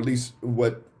is, or at least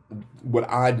what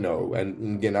I know,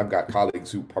 and again, I've got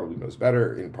colleagues who probably knows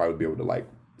better and probably be able to like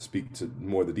speak to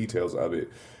more of the details of it.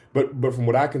 But from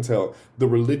what I can tell, the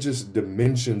religious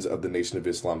dimensions of the Nation of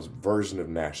Islam's version of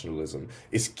nationalism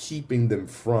is keeping them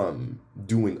from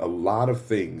doing a lot of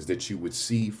things that you would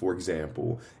see, for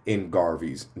example, in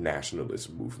Garvey's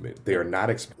nationalist movement. They are not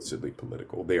explicitly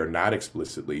political. They are not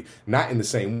explicitly, not in the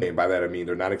same way. And by that I mean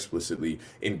they're not explicitly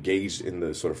engaged in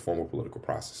the sort of formal political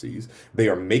processes. They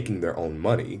are making their own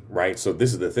money, right? So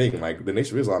this is the thing, like the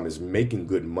Nation of Islam is making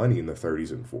good money in the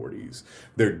 30s and 40s.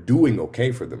 They're doing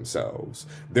okay for themselves.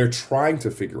 They're trying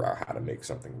to figure out how to make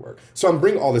something work. So I'm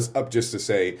bringing all this up just to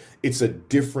say it's a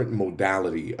different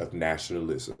modality of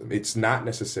nationalism. It's not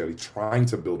necessarily trying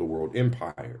to build a world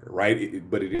empire, right?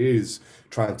 But it is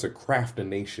trying to craft a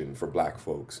nation for black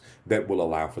folks that will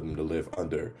allow for them to live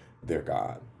under their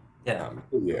God. Yeah.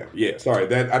 Yeah, yeah. Sorry,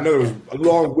 that I know it Yeah. was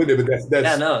long-winded, but that's Yeah.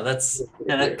 that's No, that's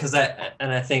because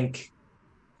I think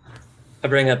I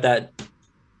bring up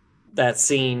that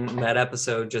scene in that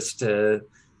episode just to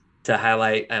to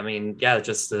highlight, I mean, yeah,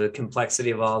 just the complexity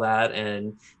of all that.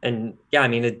 And yeah, I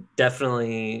mean, it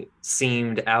definitely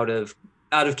seemed out of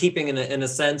keeping in a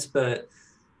sense, but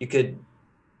you could,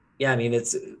 yeah, I mean,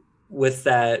 it's with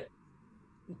that,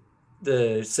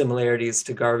 the similarities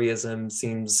to Garveyism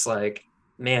seems like,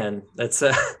 man, that's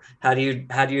a, how do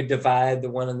you divide the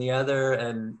one and the other?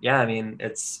 And yeah, I mean,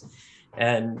 it's,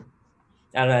 and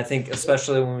I don't know, I think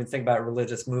especially when we think about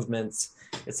religious movements,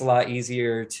 it's a lot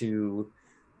easier to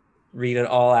read it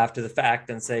all after the fact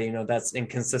and say, you know, that's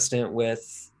inconsistent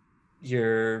with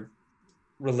your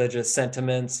religious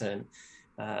sentiments.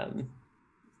 Um,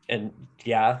 and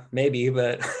yeah, maybe,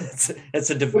 but if But I it's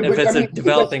a mean, but that's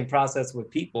developing process with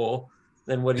people,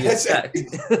 then what do you that's expect?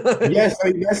 yes,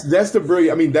 I mean, that's the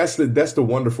brilliant. I mean, that's the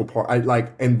wonderful part. I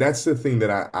like, and that's the thing that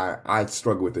I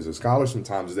struggle with as a scholar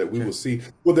sometimes is that we will Sure. see,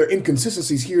 well, there are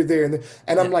inconsistencies here, there, and there,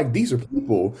 and I'm Yeah. like, these are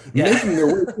people Yeah. making their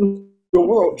way through the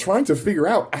world trying to figure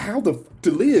out how to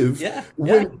live Yeah.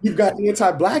 Yeah. when you've got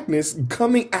anti-blackness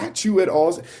coming at you at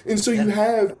all, and so you Yeah.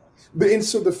 have. But and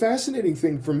so the fascinating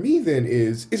thing for me then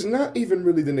is it's not even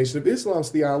really the Nation of Islam's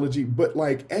theology, but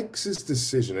like X's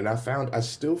decision, and I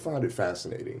still found it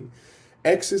fascinating.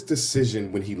 X's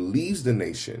decision when he leaves the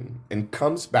nation and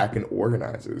comes back and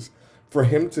organizes, for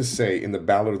him to say in the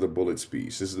Ballad of the Bullet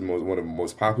speech, this is one of the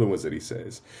most popular ones that he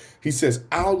says,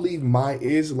 I'll leave my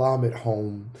Islam at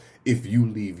home if you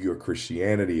leave your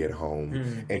Christianity at home,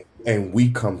 Mm, and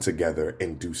we come together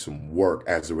and do some work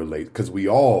as it relates, because we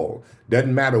all,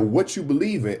 doesn't matter what you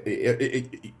believe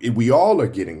in, we all are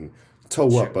getting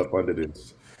toe sure. up under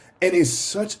this. And it's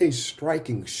such a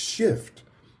striking shift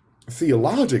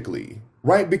theologically,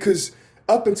 right? Because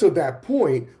up until that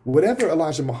point, whatever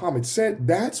Elijah Muhammad said,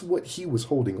 that's what he was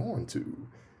holding on to.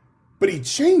 But he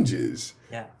changes,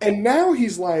 Yeah. and now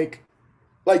he's like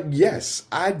yes,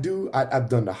 I do. I've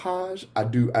done the Hajj. I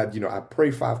do. I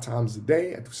pray 5 times a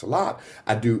day. I do Salat.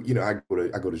 I do. I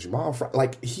go to Jummah.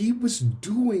 Like he was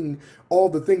doing all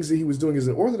the things that he was doing as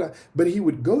an Orthodox, but he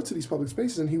would go to these public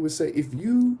spaces and he would say, if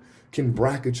you can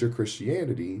bracket your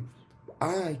Christianity,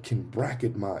 I can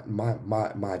bracket my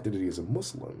identity as a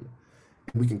Muslim.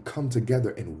 We can come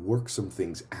together and work some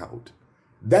things out.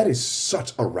 That is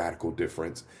such a radical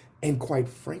difference. And quite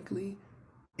frankly,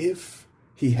 if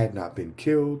he had not been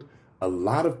killed, a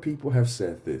lot of people have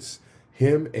said this.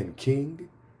 Him and King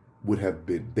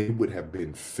they would have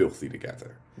been filthy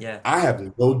together. Yeah. I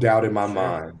have no doubt in my Sure.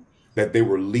 mind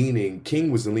that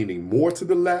King was leaning more to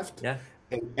the left, Yeah.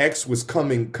 and X was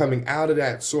coming out of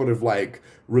that sort of like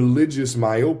religious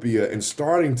myopia and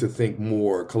starting to think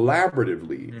more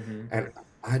collaboratively. Hmm. And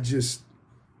I just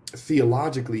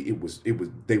theologically it was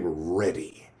they were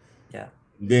ready. Yeah.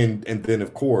 Then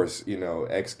of course,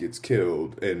 X gets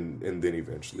killed, and then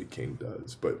eventually King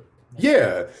does. But Yeah.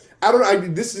 yeah, I don't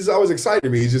know. This is always exciting to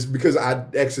me just because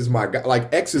X is my guy.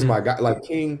 Like X is Mm. my guy. Like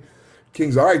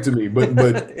King's all right to me, but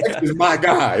X Yeah. is my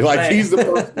guy. Like Right. he's the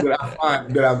person that I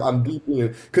find that I'm deeply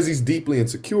in, because he's deeply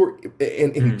insecure,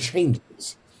 and he Mm.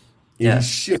 changes. He Yeah.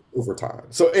 shifts over time.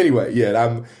 So anyway,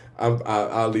 yeah,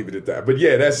 I'll leave it at that. But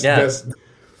yeah, Yeah.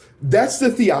 that's the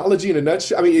theology in a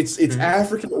nutshell. I mean, it's Hmm.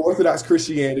 African Orthodox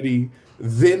Christianity,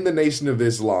 then the Nation of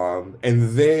Islam, and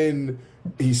then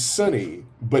he's Sunni,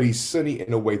 but he's Sunni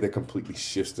in a way that completely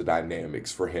shifts the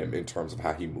dynamics for him in terms of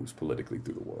how he moves politically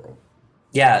through the world.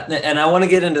 Yeah. And I want to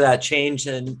get into that change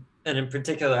and in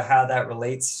particular how that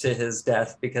relates to his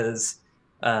death because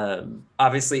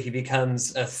obviously he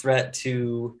becomes a threat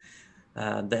to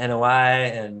the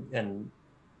NOI and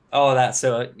all of that.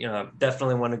 So, you know,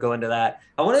 definitely want to go into that.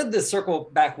 I wanted to circle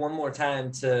back one more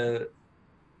time to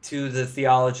the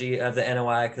theology of the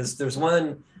NOI because there's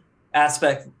one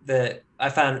aspect that I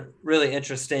found really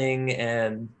interesting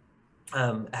and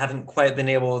haven't quite been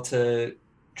able to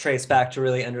trace back to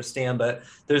really understand. But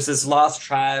there's this lost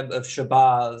tribe of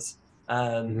Shabazz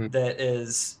Mhm. that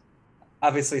is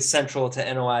obviously central to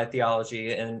NOI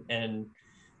theology and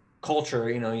culture.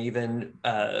 You know, even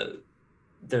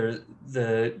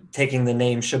the taking the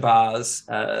name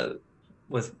Shabazz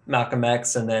with Malcolm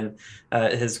X and then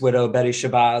his widow Betty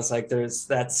Shabazz. Like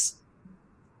that's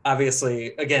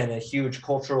obviously again a huge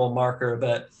cultural marker.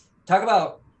 But talk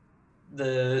about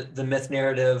the myth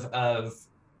narrative of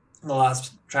the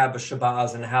lost tribe of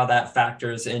Shabazz and how that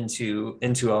factors into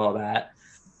all that.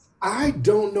 I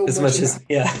don't know As much much about. as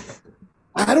yeah,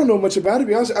 I don't know much about it, to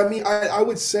be honest. I mean, I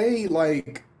would say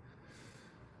like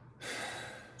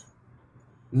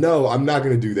no, I'm not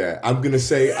gonna do that. I'm gonna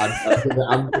say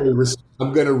I'm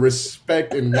gonna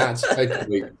respect and not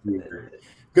speculate here.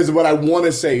 Because what I want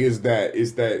to say is that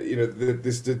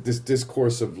this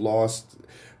discourse of lost.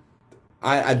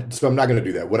 So I'm not going to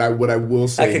do that. What I will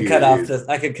I say could here cut off is this.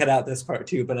 I could cut out this part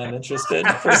too, but I'm interested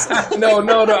personally.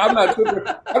 no. I'm not.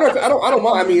 I don't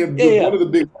mind. I mean, Yeah, yeah,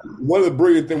 one of the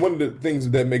brilliant thing, one of the things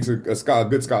that makes a good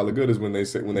scholar good is when they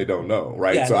say when they don't know,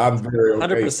 right? yeah. So No, I'm very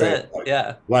okay saying 100%.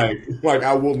 Yeah, like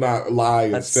I will not lie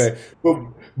and that's say,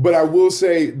 but I will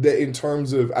say that in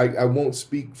terms of I won't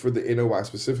speak for the NOI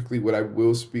specifically. What I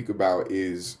will speak about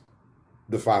is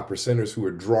the five percenters who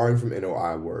are drawing from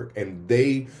NOI work, and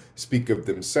they speak of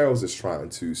themselves as trying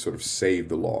to sort of save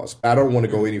the laws. I don't want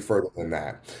to go mm, any further than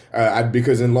that,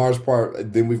 because in large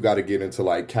part, then we've got to get into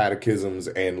like catechisms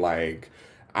and like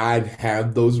I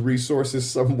have those resources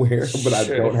somewhere, but I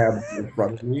sure. don't have them in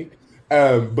front of me.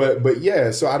 But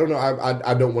yeah, so I don't know.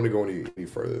 I don't want to go any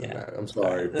further than Yeah. that. I'm All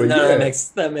sorry, right. but No, yeah,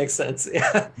 that makes sense.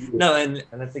 Yeah. No, and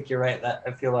I think you're right. That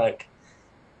I feel like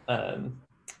um,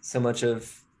 so much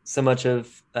of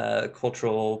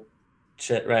cultural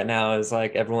shit right now is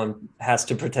like everyone has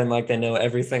to pretend like they know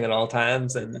everything at all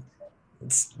times, and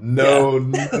it's yeah,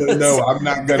 no. it's I'm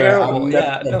not gonna. terrible. I'm never.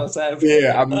 Yeah. No, so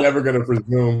Yeah, I'm never gonna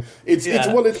presume. It's yeah,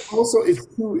 well. It's also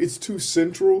it's too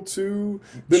central to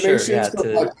the sure. nation. Yeah. So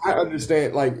like To I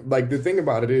understand. Like the thing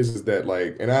about it is that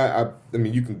like, and I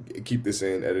mean you can keep this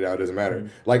in, edit out. Doesn't matter. mm,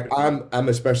 Like I'm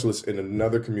a specialist in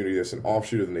another community that's an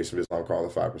offshoot of the Nation of Islam called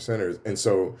the Five Percenters, and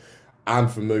so I'm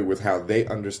familiar with how they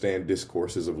understand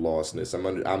discourses of lostness.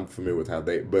 I'm familiar with how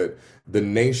they, but the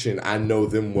nation, I know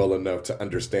them well enough to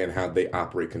understand how they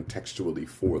operate contextually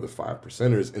for the five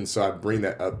percenters. And so I bring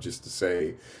that up just to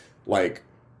say, like,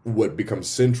 what becomes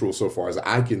central so far as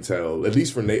I can tell, at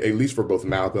least for both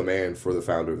Malcolm and for the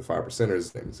founder of the Five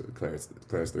Percenters, his name is Clarence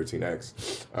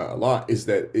 13X, a lot is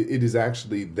that it is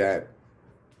actually that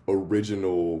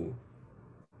original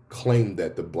claim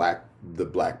that the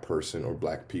black person or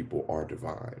black people are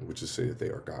divine, which is say that they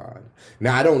are God.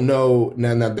 Now I don't know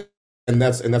now and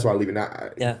that's why I leave it now.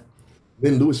 yeah.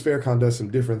 Then Louis Farrakhan does some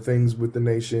different things with the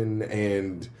nation,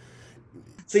 and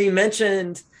So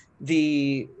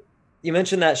the you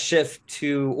mentioned that shift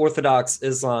to Orthodox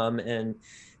Islam and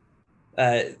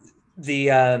uh,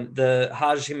 the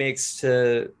Hajj he makes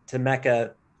to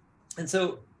Mecca, and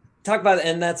so talk about it,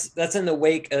 and that's in the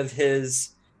wake of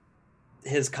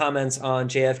his comments on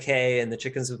JFK and the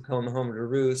chickens have come home to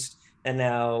roost, and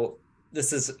now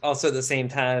this is also the same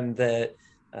time that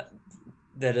uh,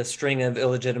 that a string of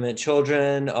illegitimate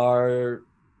children are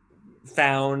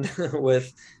found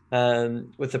with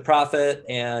the prophet,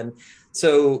 and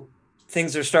so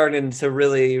things are starting to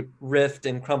really rift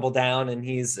and crumble down, and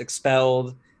he's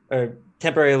expelled or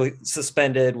temporarily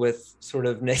suspended with sort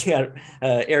of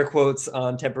air quotes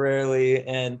on temporarily,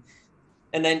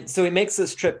 and then so he makes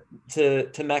this trip to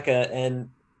Mecca and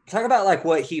talk about like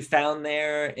what he found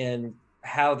there and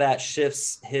how that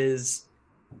shifts his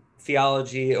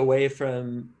theology away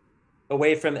from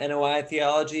NOI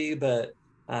theology, but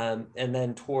and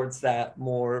then towards that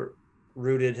more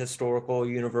rooted historical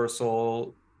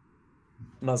universal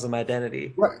Muslim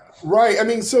identity. right. I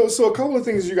mean, so a couple of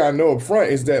things you gotta know up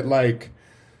front is that like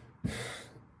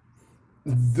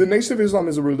the Nation of Islam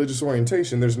is a religious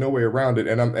orientation. There's no way around it,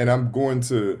 and I'm going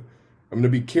to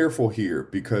be careful here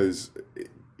because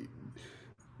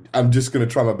I'm just going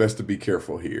to try my best to be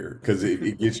careful here because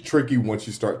it gets tricky once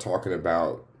you start talking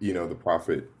about the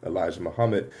Prophet Elijah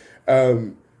Muhammad.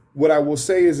 What I will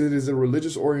say is it is a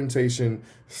religious orientation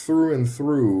through and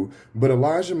through, but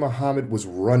Elijah Muhammad was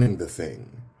running the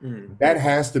thing. Mm, That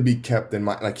has to be kept in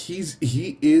mind. Like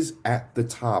he is at the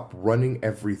top, running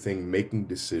everything, making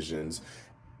decisions,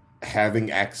 having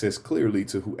access clearly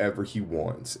to whoever he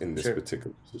wants in this sure.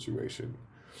 particular situation.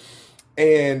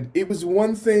 And it was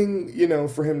one thing,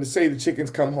 for him to say the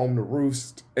chickens come home to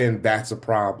roost, and that's a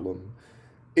problem.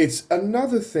 It's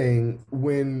another thing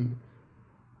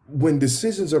when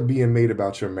decisions are being made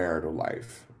about your marital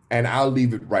life. And I'll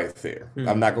leave it right there.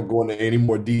 I'm Mm, not going to go into any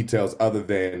more details other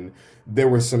than there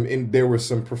were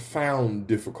some profound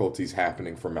difficulties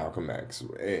happening for Malcolm X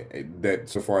that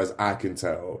so far as I can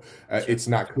tell, sure. it's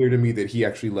not clear to me that he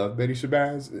actually loved Betty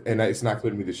Shabazz, and it's not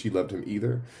clear to me that she loved him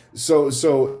either. So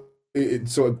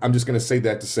I'm just going to say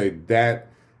that to say that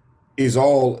is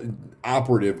all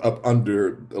operative up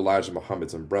under Elijah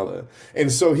Muhammad's umbrella.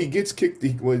 And so he gets kicked.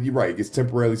 Well, you're right. He gets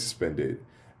temporarily suspended.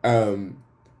 Um,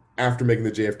 After making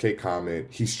the JFK comment,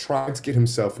 he's trying to get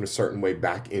himself in a certain way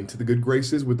back into the good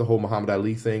graces with the whole Muhammad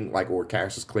Ali thing, like or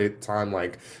Cassius Clay at the time,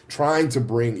 like trying to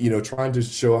bring, trying to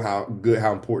show how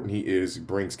important he is. He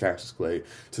brings Cassius Clay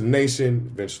to the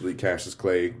nation. Eventually, Cassius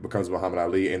Clay becomes Muhammad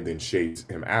Ali and then shades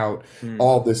him out. Mm,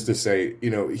 All this to say,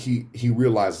 he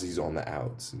realizes he's on the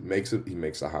outs. He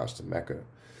makes a Hajj to Mecca,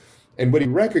 and what he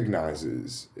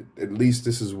recognizes, at least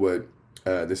this is what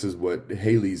This is what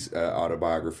Haley's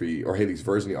autobiography, or Haley's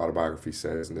version of the autobiography,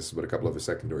 says, and this is what a couple of his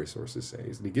secondary sources say.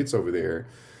 And he gets over there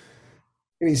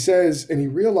and he says, and he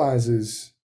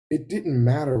realizes it didn't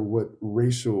matter what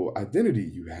racial identity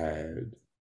you had,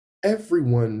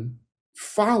 everyone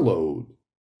followed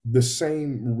the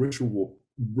same ritual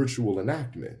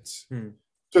enactments.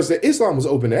 Because the Islam was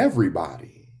open to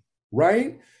everybody,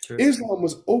 right? Sure. Islam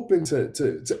was open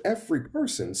to every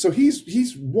person. So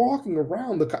he's walking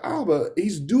around the Kaaba,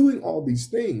 he's doing all these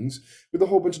things with a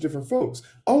whole bunch of different folks.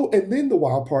 Oh, and then the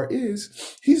wild part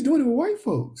is he's doing it with white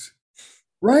folks.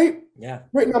 Right? Yeah.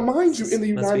 Right. Now, mind you, in the Must be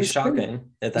United States, shocking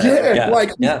at that. yeah, Yeah.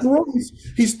 like Yeah.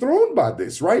 he's thrown by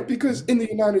this, right? Because in the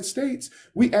United States,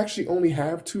 we actually only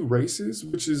have two races,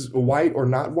 which is white or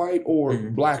not white, or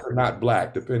Mhm. black or not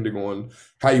black, depending on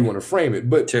how you want to frame it.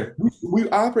 But Sure. we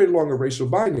operate along a racial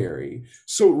binary.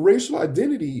 So racial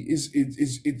identity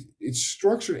it's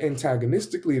structured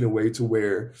antagonistically in a way to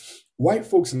where white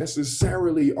folks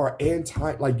necessarily are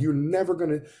anti, like you're never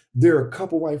gonna, there are a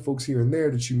couple white folks here and there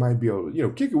that you might be able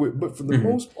to, kick it with, but for the Mhm.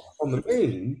 most part, on the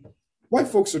main, white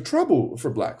folks are trouble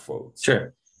for black folks.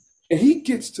 Sure. And he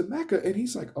gets to Mecca and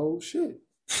he's like, oh shit.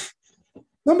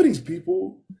 Some of these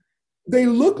people, they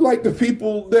look like the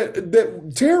people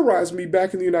that terrorized me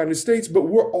back in the United States, but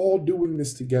we're all doing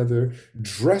this together,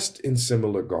 dressed in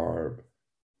similar garb.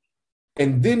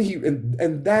 And then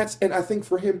and I think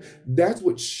for him, that's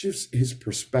what shifts his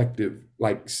perspective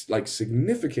like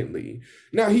significantly.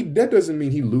 Now that doesn't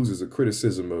mean he loses a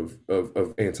criticism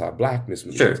of anti-blackness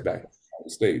when he gets Sure. back to the United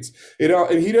States.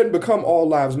 And he doesn't become all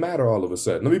lives matter all of a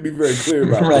sudden. Let me be very clear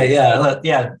about Right. that. Yeah.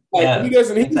 Yeah. Like Yeah. he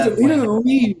doesn't Make that he point. doesn't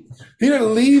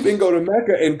leave and go to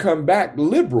Mecca and come back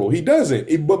liberal. He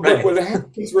doesn't. But Right. what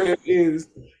happens for him is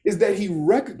that he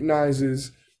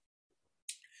recognizes,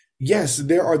 yes,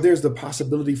 there's the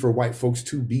possibility for white folks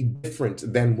to be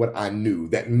different than what I knew.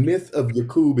 That myth of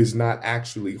Yaqub is not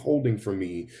actually holding for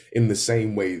me in the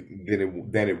same way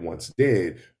than it once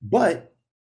did. But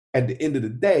at the end of the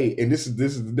day, and this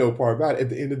is the dope part about it, at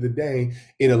the end of the day,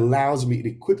 it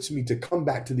equips me to come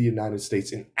back to the United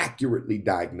States and accurately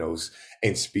diagnose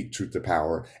and speak truth to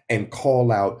power and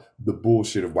call out the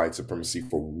bullshit of white supremacy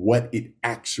for what it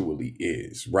actually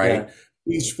is, right? Yeah.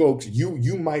 These folks,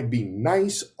 you might be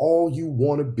nice all you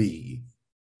want to be,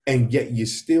 and yet you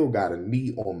still got a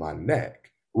knee on my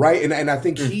neck, right? And I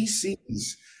think Mm.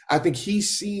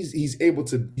 he's able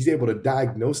to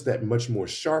diagnose that much more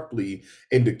sharply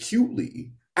and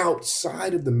acutely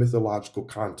outside of the mythological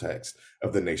context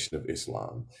of the Nation of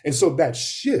Islam. And so that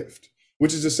shift,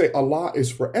 which is to say Allah is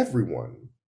for everyone,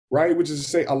 right? Which is to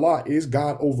say Allah is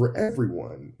God over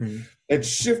everyone. Mm. That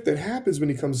shift that happens when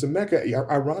he comes to Mecca,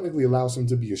 ironically allows him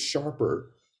to be a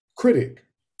sharper critic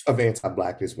of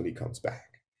anti-blackness when he comes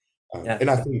back. Yeah. And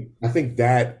I think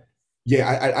that, yeah,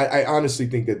 I honestly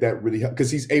think that really helped,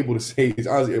 because he's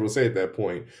honestly able to say at that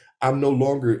point,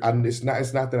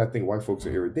 it's not that I think white folks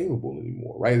are irredeemable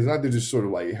anymore, right? It's not they're just sort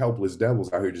of like helpless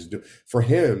devils out here just do. For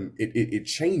him, it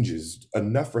changes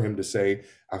enough for him to say,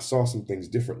 I saw some things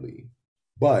differently,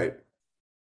 but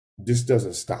this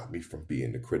doesn't stop me from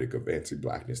being the critic of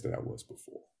anti-blackness that I was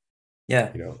before.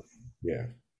 Yeah. Yeah.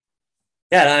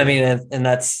 Yeah. I mean, and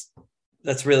that's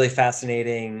really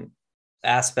fascinating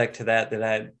aspect to that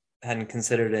I hadn't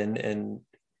considered in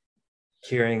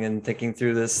hearing and thinking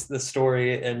through this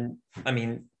story. And I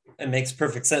mean, it makes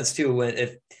perfect sense too when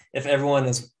if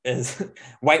everyone is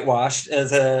whitewashed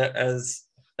as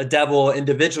a devil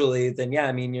individually, then yeah,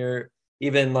 I mean you're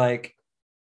not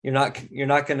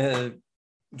gonna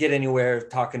get anywhere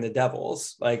talking to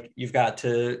devils. Like you've got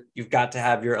to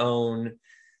have your own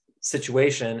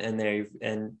situation in there.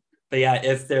 But yeah,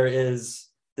 if there is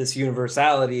this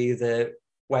universality that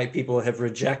white people have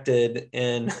rejected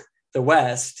in the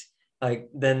West, like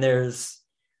then it's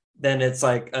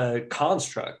like a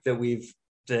construct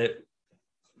that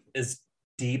is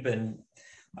deep and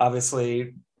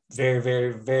obviously very,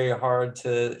 very, very hard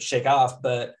to shake off,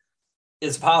 but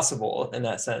is possible in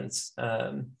that sense.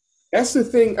 That's the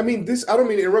thing. I mean, I don't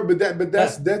mean to interrupt, but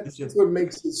that's Yeah. what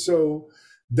makes it so.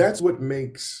 That's what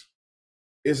makes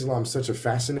Islam such a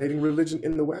fascinating religion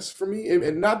in the West for me,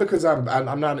 and not because I'm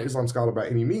not an Islam scholar by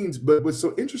any means, but what's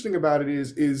so interesting about it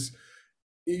is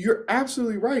you're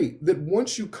absolutely right that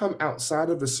once you come outside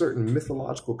of a certain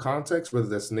mythological context, whether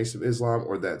that's the Nation of Islam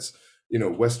or that's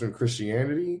Western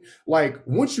Christianity, like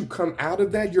once you come out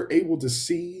of that, you're able to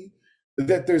see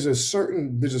that there's a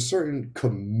certain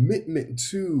commitment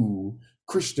to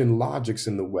Christian logics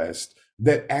in the West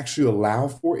that actually allow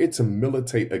for it to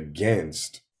militate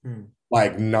against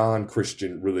like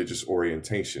non-Christian religious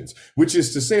orientations, which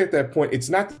is to say at that point, it's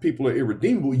not that people are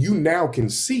irredeemable. You now can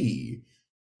see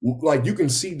like you can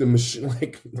see the machine,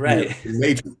 like Right. the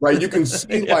Matrix, right? You can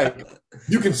see Yeah. like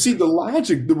you can see the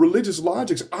logic, the religious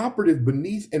logics operative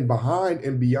beneath and behind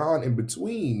and beyond and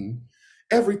between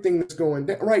everything that's going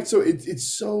down, right? So it's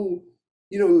so,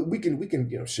 we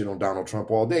can shit on Donald Trump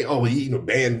all day. Oh, he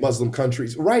banned Muslim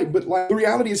countries, right? But like the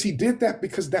reality is he did that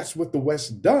because that's what the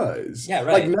West does. Yeah,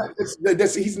 Like right. not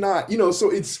that's he's not, so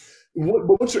it's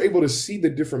but once you're able to see the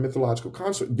different mythological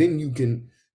construct, then you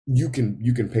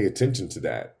can pay attention to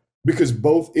that because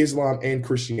both Islam and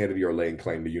Christianity are laying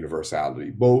claim to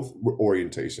universality. Both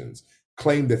orientations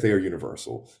claim that they are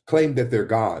universal, claim that their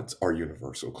gods are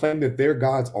universal, claim that their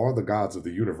gods are the gods of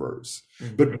the universe.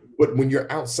 Mhm. But when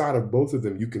you're outside of both of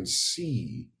them, you can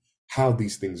see how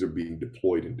these things are being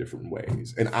deployed in different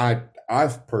ways. And I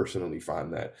personally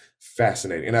find that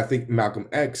fascinating. And I think Malcolm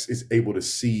X is able to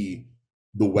see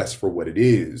the West for what it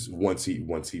is once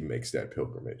he makes that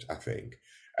pilgrimage, I think.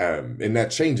 And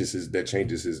that changes his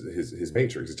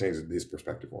matrix. It changes his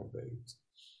perspective on things.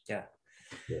 Yeah.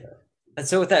 Yeah. And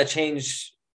so with that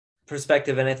changed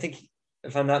perspective, and I think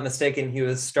if I'm not mistaken, he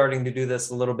was starting to do this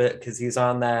a little bit because he's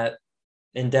on that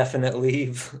indefinite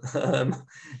leave from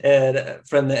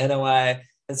the NOI.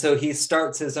 And so he's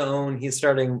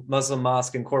starting Muslim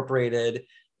Mosque Incorporated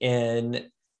in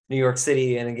New York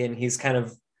City. And again, he's kind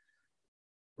of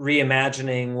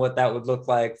reimagining what that would look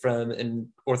like from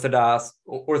an Orthodox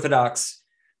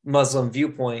Muslim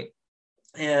viewpoint.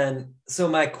 And so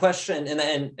my question,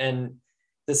 and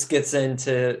this gets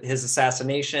into his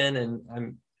assassination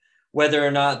and whether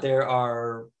or not there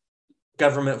are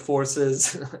government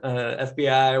forces,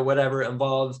 FBI or whatever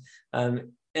involved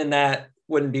in that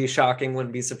wouldn't be shocking,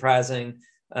 wouldn't be surprising.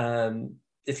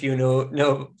 If you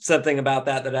know something about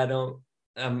that I don't,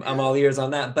 I'm all ears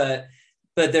on that. But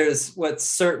there's what's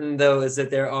certain though is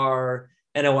that there are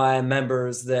NOI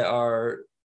members that are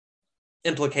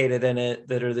implicated in it,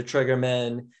 that are the trigger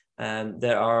men,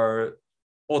 that are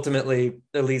ultimately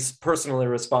at least personally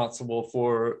responsible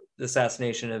for the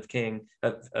assassination of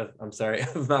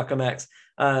of Malcolm X.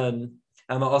 I'm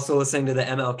also listening to the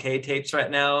MLK tapes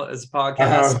right now as a podcast,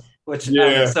 Uh-huh. which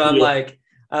Yeah, so yeah,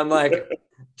 I'm like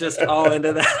just all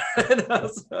into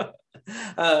that. So,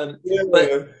 but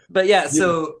yeah, yeah, yeah,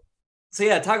 so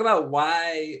yeah, talk about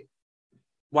why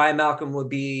Malcolm would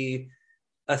be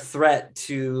a threat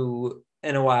to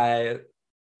NOI,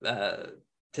 to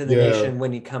the yeah. nation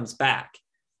when he comes back.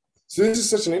 So this is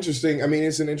such an interesting, I mean,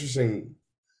 it's an interesting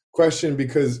question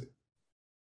because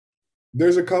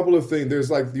there's a couple of things.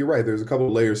 There's like, you're right, there's a couple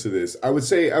of layers to this.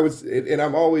 And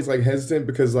I'm always like hesitant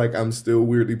because like I'm still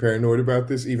weirdly paranoid about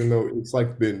this, even though it's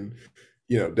like been,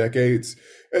 decades.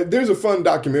 There's a fun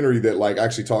documentary that like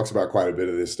actually talks about quite a bit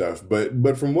of this stuff,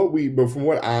 but from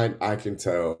what I can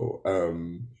tell,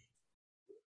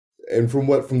 and from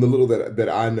the little that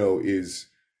I know is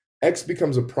X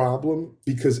becomes a problem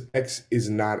because X is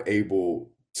not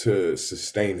able to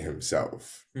sustain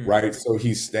himself, Mm-hmm. right? So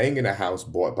he's staying in a house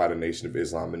bought by the Nation of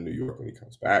Islam in New York when he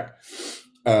comes back.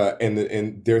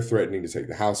 And they're threatening to take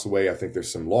the house away. I think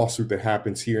there's some lawsuit that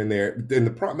happens here and there. And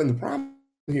the problem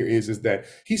here is that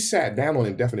he sat down on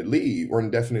indefinite leave or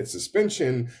indefinite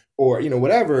suspension or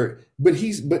whatever. But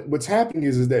what's happening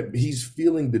is that he's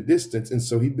feeling the distance, and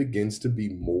so he begins to be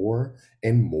more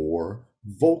and more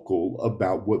vocal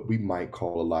about what we might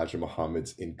call Elijah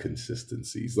Muhammad's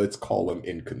inconsistencies. Let's call them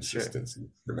Sure. inconsistencies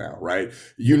for now, right?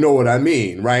 You know what I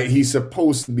mean, right? He's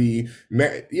supposed to be,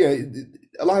 yeah.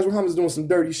 Elijah Muhammad's doing some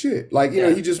dirty shit, like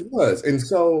Yeah. he just was, and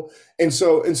so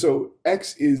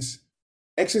X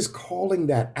is calling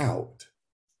that out,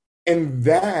 and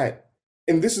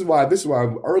this is why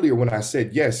earlier when I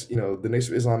said yes, the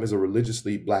Nation of Islam is a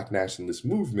religiously black nationalist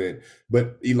movement,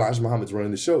 but Elijah Muhammad's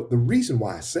running the show. The reason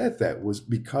why I said that was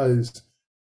because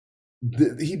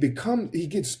he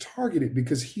gets targeted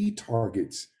because he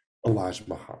targets Elijah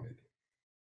Muhammad,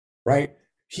 right?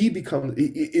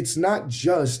 It's not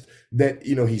just that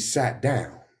he sat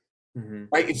down, Mm-hmm.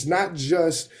 right? It's not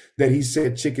just that he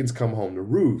said chickens come home to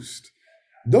roost.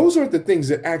 Those aren't the things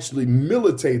that actually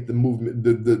militate the movement,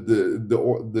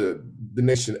 the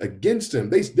nation against him.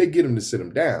 They get him to sit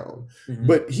him down, Mm-hmm.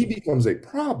 but he becomes a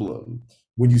problem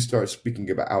when you start speaking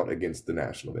about out against the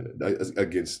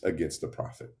against the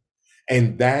prophet.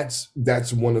 And that's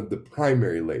one of the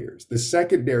primary layers. The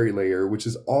secondary layer, which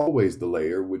is always the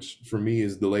layer, which for me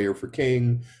is the layer for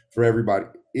King, for everybody,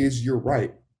 is you're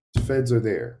right. The feds are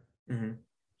there. Mm-hmm.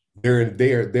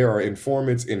 There are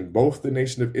informants in both the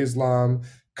Nation of Islam.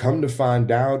 Come to find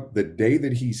out, the day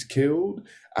that he's killed,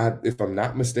 if I'm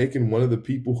not mistaken, one of the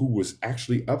people who was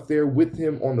actually up there with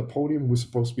him on the podium, who was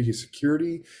supposed to be his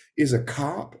security, is a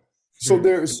cop. So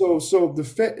Mm-hmm. the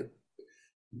Fed.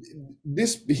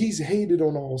 this he's hated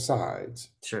on all sides.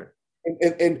 Sure.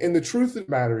 And the truth of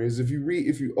the matter is, if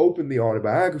you open the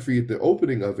autobiography at the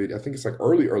opening of it, I think it's like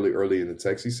early in the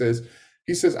text, he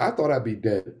says, I thought I'd be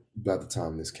dead by the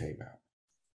time this came out.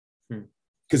 Hmm.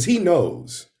 Because he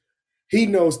knows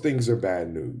things are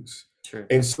bad news. Sure.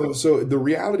 And so the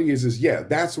reality is yeah,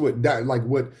 that's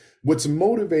what's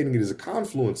motivating it is a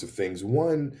confluence of things.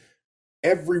 One,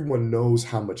 everyone knows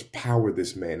how much power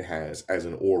this man has as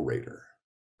an orator.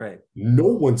 Right. No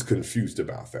one's confused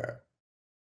about that.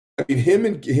 I mean, him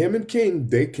and King,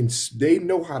 they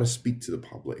know how to speak to the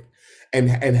public, and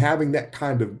having that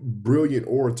kind of brilliant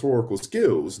oratorical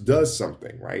skills does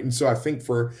something, right? And so I think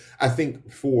for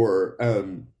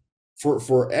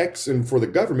X and for the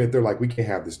government, they're like, we can't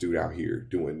have this dude out here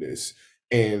doing this,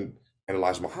 and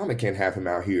Elijah Muhammad can't have him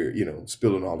out here,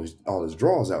 spilling all his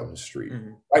draws out in the street,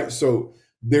 Hmm. right? So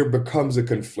there becomes a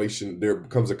conflation, there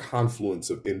becomes a confluence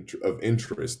of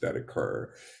interest that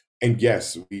occur, and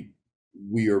yes,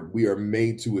 we are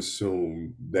made to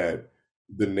assume that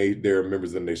there are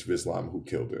members of the Nation of Islam who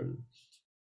killed him.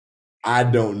 I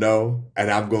don't know, and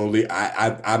I'm going to leave.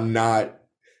 I'm not.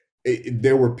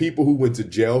 There were people who went to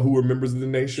jail who were members of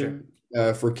the Sure. nation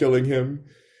for killing him.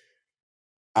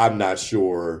 I'm not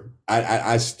sure.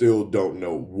 I still don't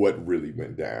know what really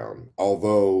went down.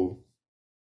 Although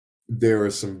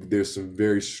there's some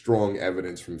very strong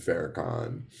evidence from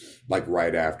Farrakhan, like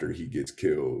right after he gets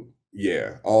killed.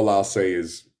 Yeah, all I'll say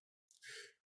is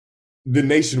the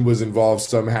nation was involved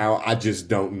somehow. I just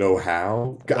don't know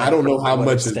how. I Right. don't know To how what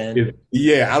much extent?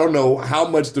 yeah, I don't know how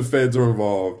much the feds are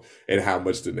involved and how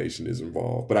much the nation is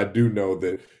involved. But I do know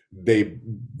that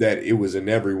it was in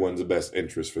everyone's best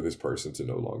interest for this person to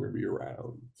no longer be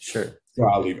around. Sure. So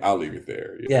I'll leave it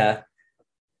there. Yeah. Yeah.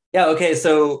 Yeah. Okay.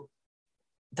 So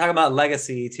talking about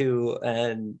legacy too,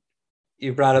 and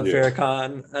you brought up Yeah.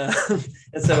 Farrakhan,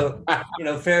 and so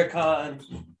Farrakhan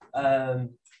um,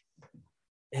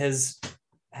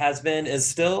 has been is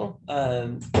still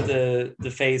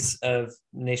the face of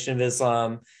Nation of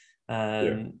Islam,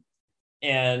 Yeah.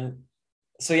 and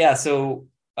so yeah. So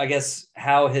I guess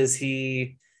how has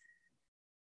he?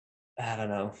 I don't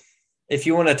know if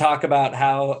you want to talk about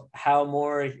how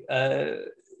more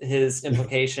his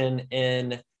implication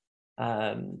in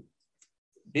um,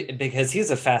 because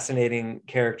he's a fascinating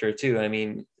character too. I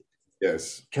mean,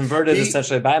 Yes. converted He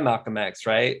essentially by Malcolm X,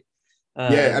 right?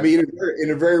 Yeah, I Um, mean, in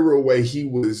a very real way, he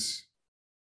was.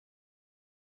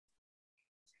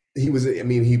 He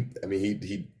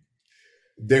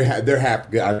they're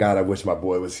happy. God, I wish my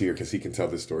boy was here because he can tell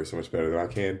this story so much better than I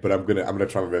can. But I'm gonna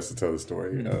try my best to tell the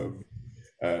story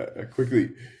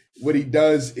quickly. What he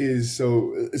does is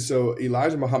so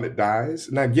Elijah Muhammad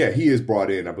dies. Now, yeah, he is brought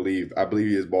in. I believe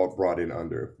he is brought in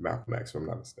under Malcolm X, if I'm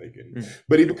not mistaken. mm,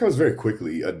 But he becomes very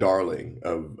quickly a darling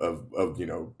of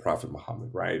Prophet Muhammad,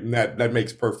 right? And that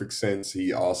makes perfect sense.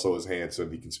 He also is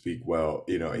handsome. He can speak well,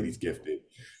 and mm, he's gifted.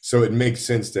 So it makes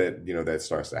sense that that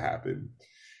starts to happen.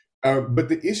 But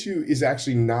the issue is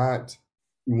actually not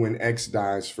when X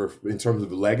dies in terms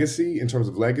of legacy. In terms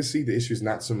of legacy, the issue is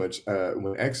not so much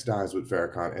when X dies with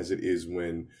Farrakhan as it is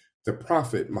when the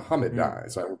Prophet Muhammad mm,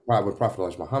 dies. Like when Prophet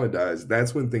Elijah Muhammad dies,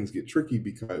 that's when things get tricky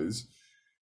because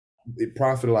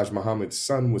Prophet Elijah Muhammad's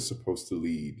son was supposed to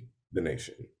lead the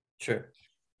nation, sure.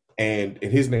 and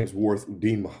his name's Warith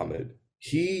Uddin Muhammad.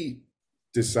 He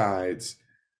decides,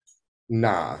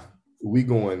 nah, we're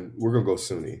gonna go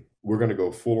Sunni. We're gonna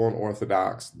go full on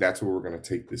Orthodox. That's where we're gonna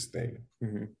take this thing.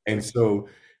 Hmm. And so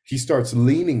he starts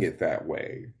leaning it that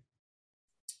way.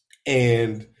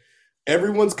 And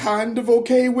everyone's kind of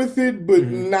okay with it, but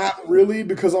Hmm. not really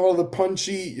because all of the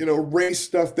punchy, race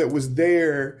stuff that was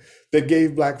there that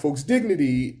gave black folks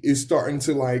dignity is starting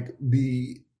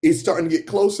to it's starting to get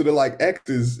closer to like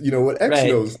X's, what X Right.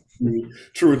 knows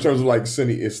true in terms of like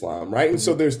Sunni Islam, right? And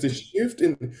so Hmm. there's this shift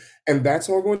and that's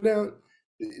all going down.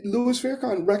 Louis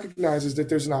Farrakhan recognizes that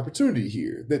there's an opportunity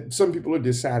here, that some people are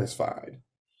dissatisfied.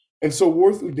 And so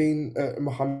Warith Uddin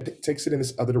Muhammad takes it in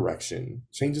this other direction,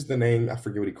 changes the name. I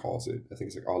forget what he calls it. I think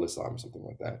it's like Al Islam or something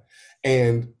like that.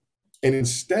 And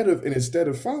instead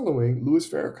of following, Louis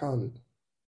Farrakhan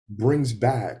brings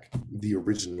back the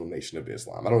original Nation of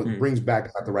Islam. I don't Mm, brings back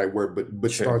is not the right word,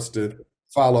 but sure. starts to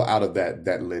follow out of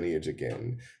that lineage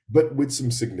again, but with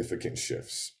some significant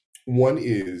shifts. One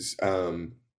is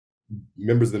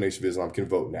members of the Nation of Islam can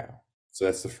vote now. So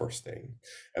that's the first thing.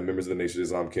 And members of the Nation of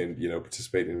Islam can,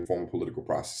 participate in formal political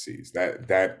processes.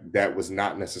 That was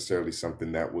not necessarily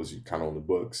something that was kind of on the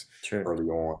books Sure. early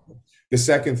on. The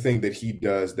second thing that he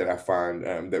does that I find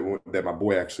that my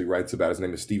boy actually writes about, his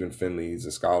name is Stephen Finley. He's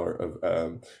a scholar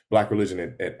of Black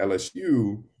religion at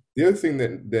LSU. The other thing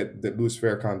that Louis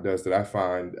Farrakhan does that I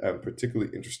find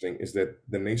particularly interesting is that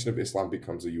the Nation of Islam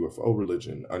becomes a UFO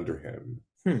religion under him.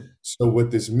 Hmm. So what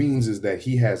this means is that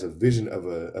he has a vision of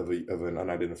an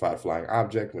unidentified flying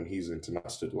object when he's in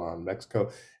Tenochtitlan, Mexico,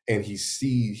 and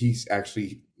he's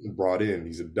actually brought in,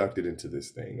 he's abducted into this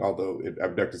thing. Although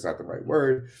abducted is not the right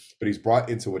word, but he's brought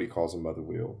into what he calls a mother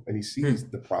wheel, and he sees Hmm.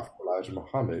 the Prophet Elijah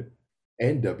Muhammad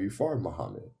and W. Fard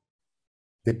Muhammad.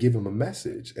 They give him a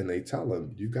message and they tell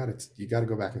him, you got to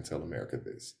go back and tell America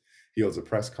this. He holds a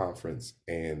press conference,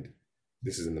 and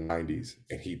this is in the 90s,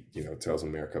 and he tells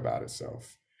America about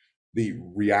itself. The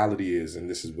reality is, and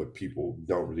this is what people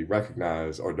don't really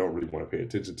recognize or don't really want to pay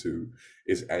attention to,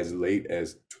 is as late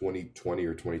as 2020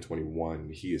 or 2021,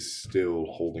 he is still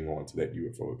holding on to that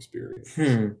UFO experience.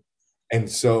 Hmm. And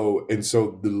so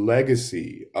the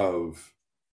legacy of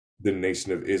the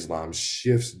Nation of Islam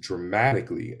shifts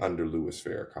dramatically under Louis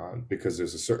Farrakhan because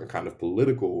there's a certain kind of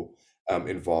political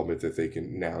involvement that they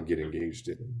can now get engaged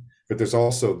in. But there's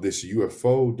also this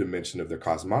UFO dimension of their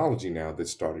cosmology now that's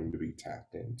starting to be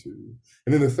tapped into.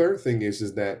 And then the third thing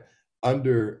is that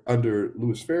under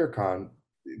Louis Farrakhan,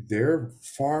 they're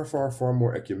far, far, far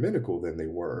more ecumenical than they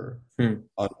were Hmm.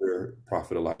 under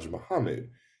Prophet Elijah Muhammad.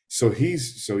 So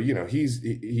he's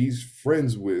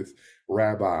friends with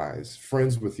rabbis,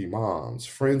 friends with imams,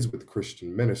 friends with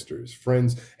Christian ministers,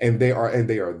 friends, and they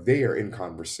are there in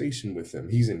conversation with them.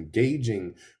 He's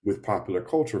engaging with popular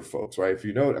culture folks, right? If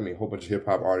you know, I mean, a whole bunch of hip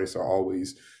hop artists are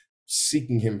always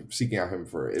seeking out him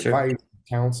for Sure. advice,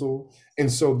 counsel.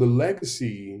 And so the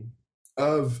legacy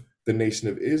of the Nation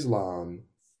of Islam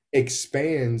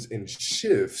expands and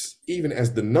shifts even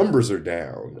as the numbers are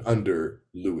down under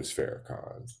Louis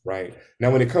Farrakhan, right?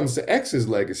 Now, when it comes to X's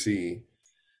legacy,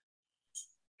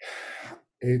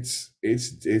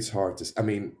 it's hard to, I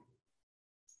mean,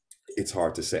 it's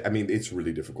hard to say. I mean, it's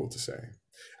really difficult to say.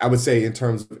 I would say in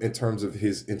terms of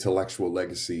his intellectual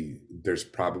legacy, there's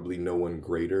probably no one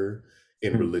greater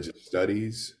in Hmm. religious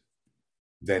studies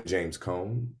than James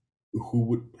Cone, who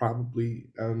would probably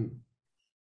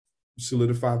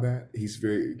solidify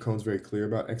that. Cone's very clear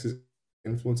about X's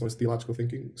influence on his theological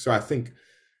thinking. So I think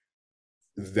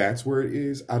that's where it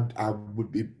is.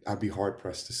 I'd be hard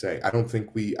pressed to say. I don't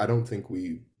think we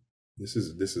this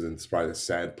is probably a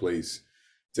sad place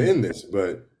to Hmm. end this,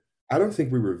 but I don't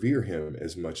think we revere him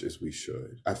as much as we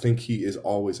should. I think he is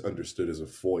always understood as a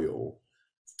foil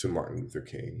to Martin Luther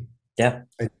King, Yeah.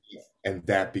 and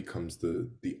that becomes the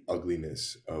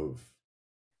ugliness of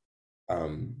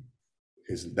um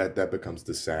his that becomes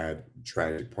the sad,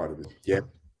 tragic part of it. Yeah,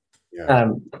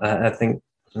 yeah, I think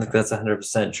that's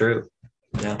 100% true.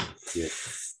 Yeah. yeah,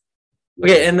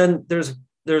 Okay, yeah. and then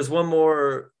there's one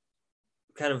more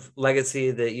kind of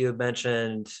legacy that you had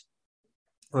mentioned.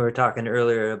 We were talking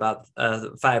earlier about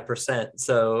 5%.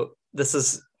 So this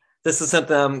is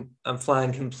something I'm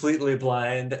flying completely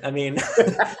blind. I mean,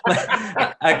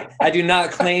 I do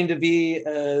not claim to be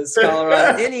a scholar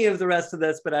on any of the rest of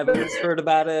this, but I've always heard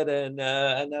about it, and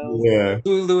I know Yeah.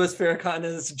 who Louis Farrakhan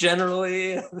is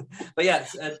generally. But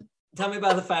yes, tell me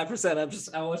about the 5%.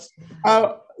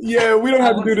 Yeah, we don't I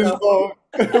have to want do to this know. long.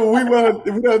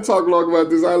 If we don't talk long about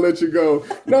this, I'll let you go.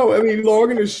 No, I mean, long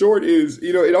and the short is,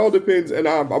 it all depends. And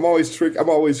I'm always trying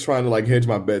to like hedge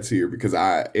my bets here because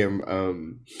I'm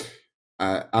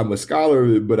a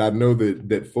scholar, but I know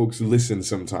that folks listen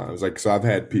sometimes. Like, so I've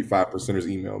had five percenters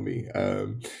email me.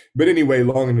 But anyway,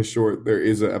 long and the short, there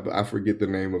is I forget the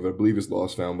name of it. I believe it's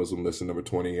Lost Found Muslim lesson number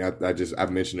 20. I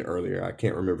mentioned it earlier. I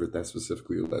can't remember if that's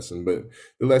specifically a lesson, but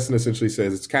the lesson essentially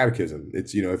says it's catechism.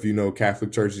 It's, if you know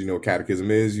Catholic churches, you know what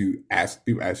catechism is.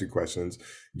 People ask you questions,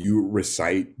 you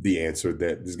recite the answer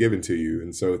that is given to you.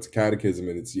 And so it's catechism,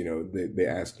 and it's, they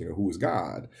ask, who is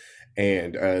God?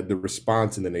 And the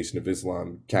response in the Nation of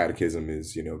Islam catechism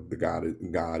is, the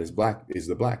God is black, is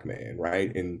the black man,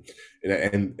 right? And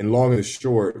long and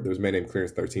short, there's a man named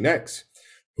Clarence 13X,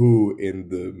 who in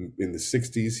the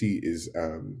 60s he is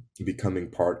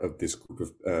becoming part of this group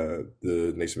of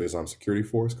the Nation of Islam security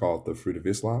force called the Fruit of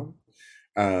Islam.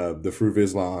 The Fruit of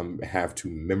Islam have to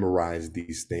memorize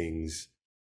these things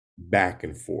back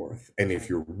and forth. And if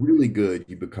you're really good,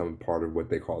 you become part of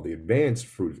what they call the advanced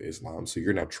Fruit of Islam. So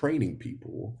you're now training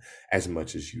people as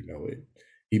much as you know it.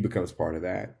 He becomes part of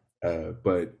that.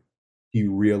 But he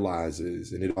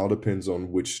realizes, and it all depends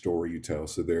on which story you tell.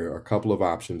 So there are a couple of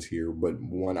options here, but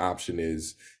one option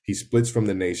is he splits from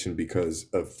the nation because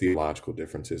of theological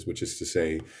differences, which is to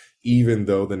say, even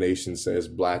though the nation says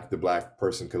the black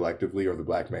person collectively or the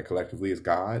black man collectively is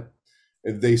God,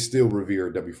 they still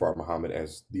revere W. Fard Muhammad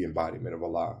as the embodiment of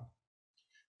Allah.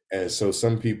 And so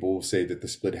some people say that the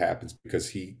split happens because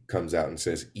he comes out and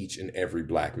says each and every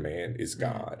black man is Mm.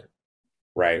 God,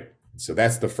 right? So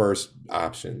that's the first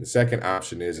option. The second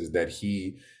option is that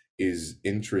he is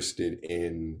interested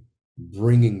in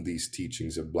bringing these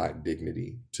teachings of black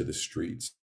dignity to the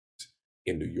streets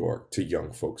in New York to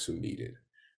young folks who need it.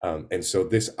 And so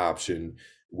this option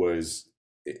was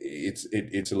it's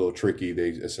a little tricky. They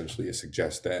essentially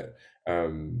suggest that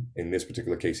in this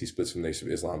particular case, he splits from the Nation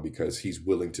of Islam because he's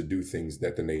willing to do things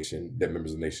that that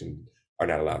members of the nation are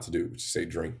not allowed to do, which is say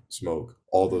drink, smoke,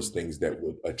 all those Mm. things that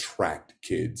would attract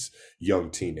kids,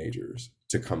 young teenagers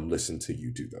to come listen to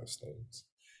you do those things.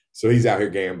 So he's out here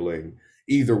gambling.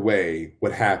 Either way,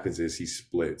 what happens is he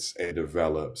splits and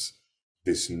develops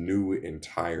this new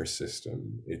entire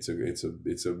system. It's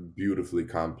a beautifully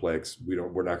complex.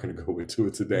 We're not going to go into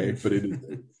it today, but it is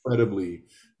an incredibly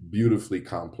beautifully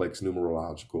complex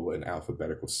numerological and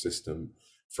alphabetical system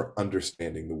for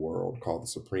understanding the world called the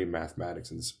Supreme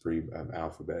Mathematics and the Supreme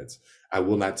Alphabets. I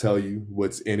will not tell you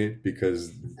what's in it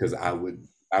because I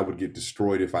would get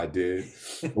destroyed if I did.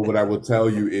 But what I will tell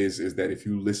you is that if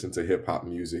you listen to hip hop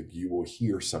music, you will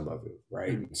hear some of it,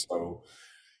 right? Mm. And so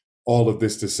all of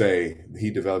this to say, he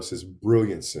develops this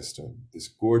brilliant system, this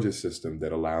gorgeous system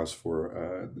that allows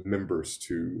for members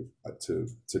to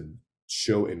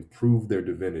show and prove their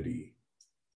divinity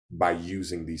by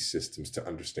using these systems to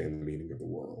understand the meaning of the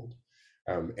world.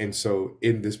 And so,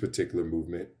 in this particular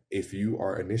movement, if you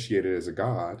are initiated as a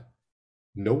god,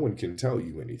 no one can tell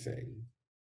you anything.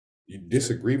 True.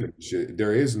 Disagreement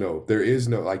there is no,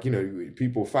 like,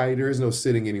 people fight, there is no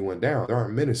sitting anyone down. There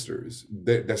aren't ministers.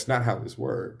 That's not how this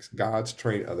works. Gods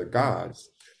train other gods.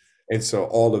 And so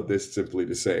all of this simply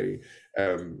to say,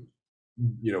 um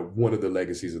one of the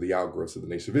legacies of the outgrowths of the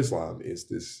Nation of Islam is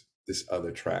this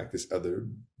other track, this other,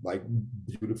 like,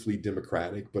 beautifully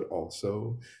democratic, but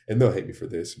also, and they'll hate me for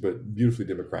this, but beautifully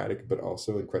democratic, but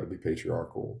also incredibly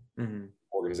patriarchal Mm.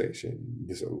 organization,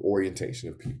 this orientation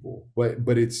of people.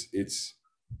 But it's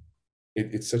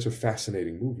such a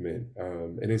fascinating movement,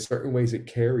 and in certain ways, it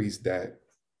carries that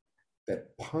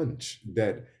punch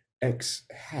that X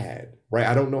had. Right?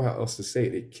 I don't know how else to say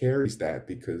it. It carries that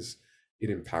because it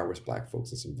empowers Black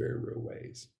folks in some very real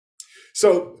ways.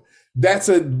 So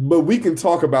but we can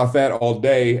talk about that all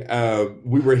day.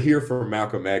 We were here for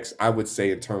Malcolm X. I would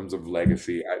say in terms of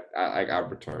legacy, I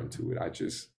return to it.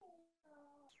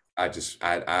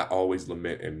 I always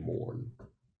lament and mourn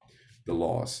the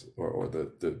loss or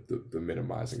the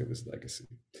minimizing of his legacy.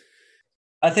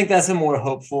 I think that's a more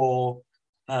hopeful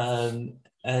and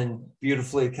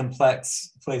beautifully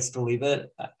complex place to leave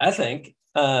it, I think.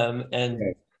 And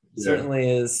Yeah. certainly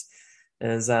is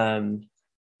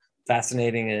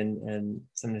fascinating and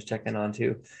something to check in on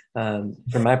too,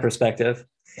 from my perspective.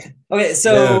 Okay, Yeah.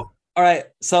 so all right,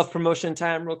 self-promotion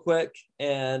time real quick.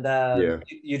 And Yeah.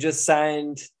 you just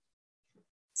signed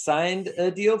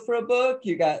a deal for a book.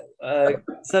 You got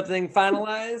something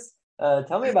finalized.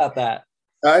 Tell me about that.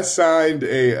 I signed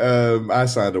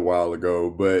a while ago,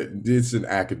 but it's an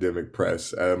academic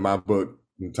press. My book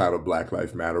entitled Black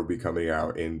Life Matter will be coming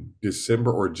out in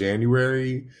December or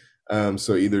January.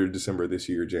 So either December this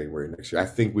year or January next year. I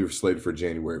think we were slated for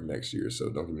January of next year, so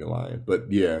don't give me a line. But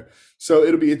yeah, so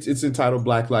it's entitled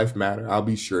Black Life Matter. I'll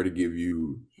be sure to give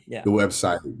you Yeah. the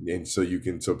website, and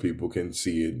so people can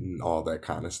see it and all that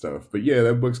kind of stuff. But yeah,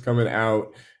 that book's coming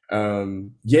out.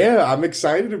 Yeah, I'm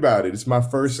excited about it. It's my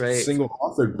first Great. single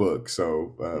authored book.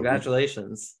 So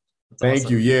Congratulations. That's thank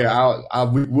you.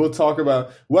 awesome. Yeah,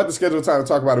 we'll have to schedule time to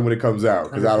talk about it when it comes out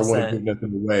because I don't want to 100%. put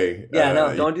nothing away. Yeah,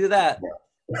 no, don't do that.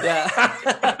 Yeah.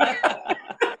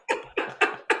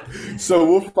 So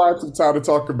we'll find some time to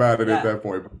talk about it at Yeah. that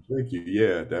point. But thank you.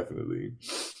 Yeah, definitely.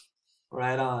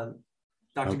 Right on.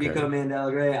 Dr. Okay. Biko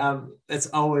Mandela Gray, it's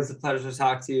always a pleasure to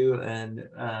talk to you, and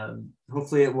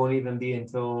hopefully it won't even be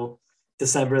until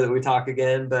December that we talk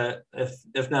again. But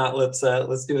if not, let's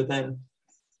do it then.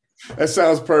 That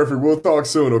sounds perfect. We'll talk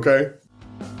soon, okay?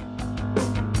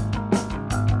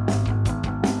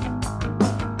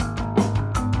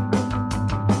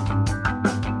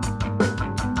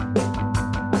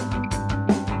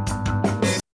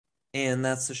 And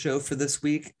that's the show for this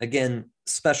week. Again,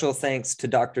 special thanks to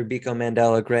Dr. Biko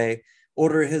Mandela Gray.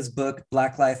 Order his book,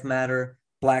 Black Life Matter,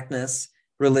 Blackness,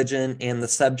 Religion, and the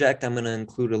Subject. I'm going to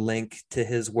include a link to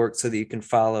his work so that you can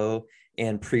follow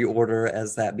and pre-order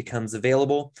as that becomes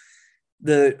available.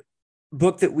 The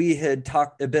book that we had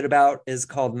talked a bit about is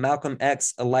called Malcolm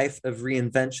X, A Life of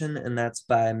Reinvention, and that's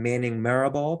by Manning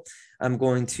Marable. I'm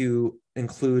going to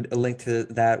include a link to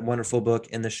that wonderful book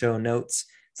in the show notes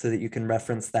so that you can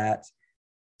reference that.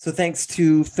 So thanks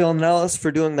to Phil Nellis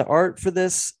for doing the art for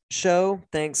this show.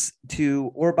 Thanks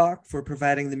to Orbach for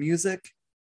providing the music.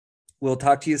 We'll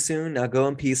talk to you soon. Now go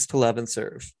in peace to love and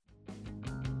serve.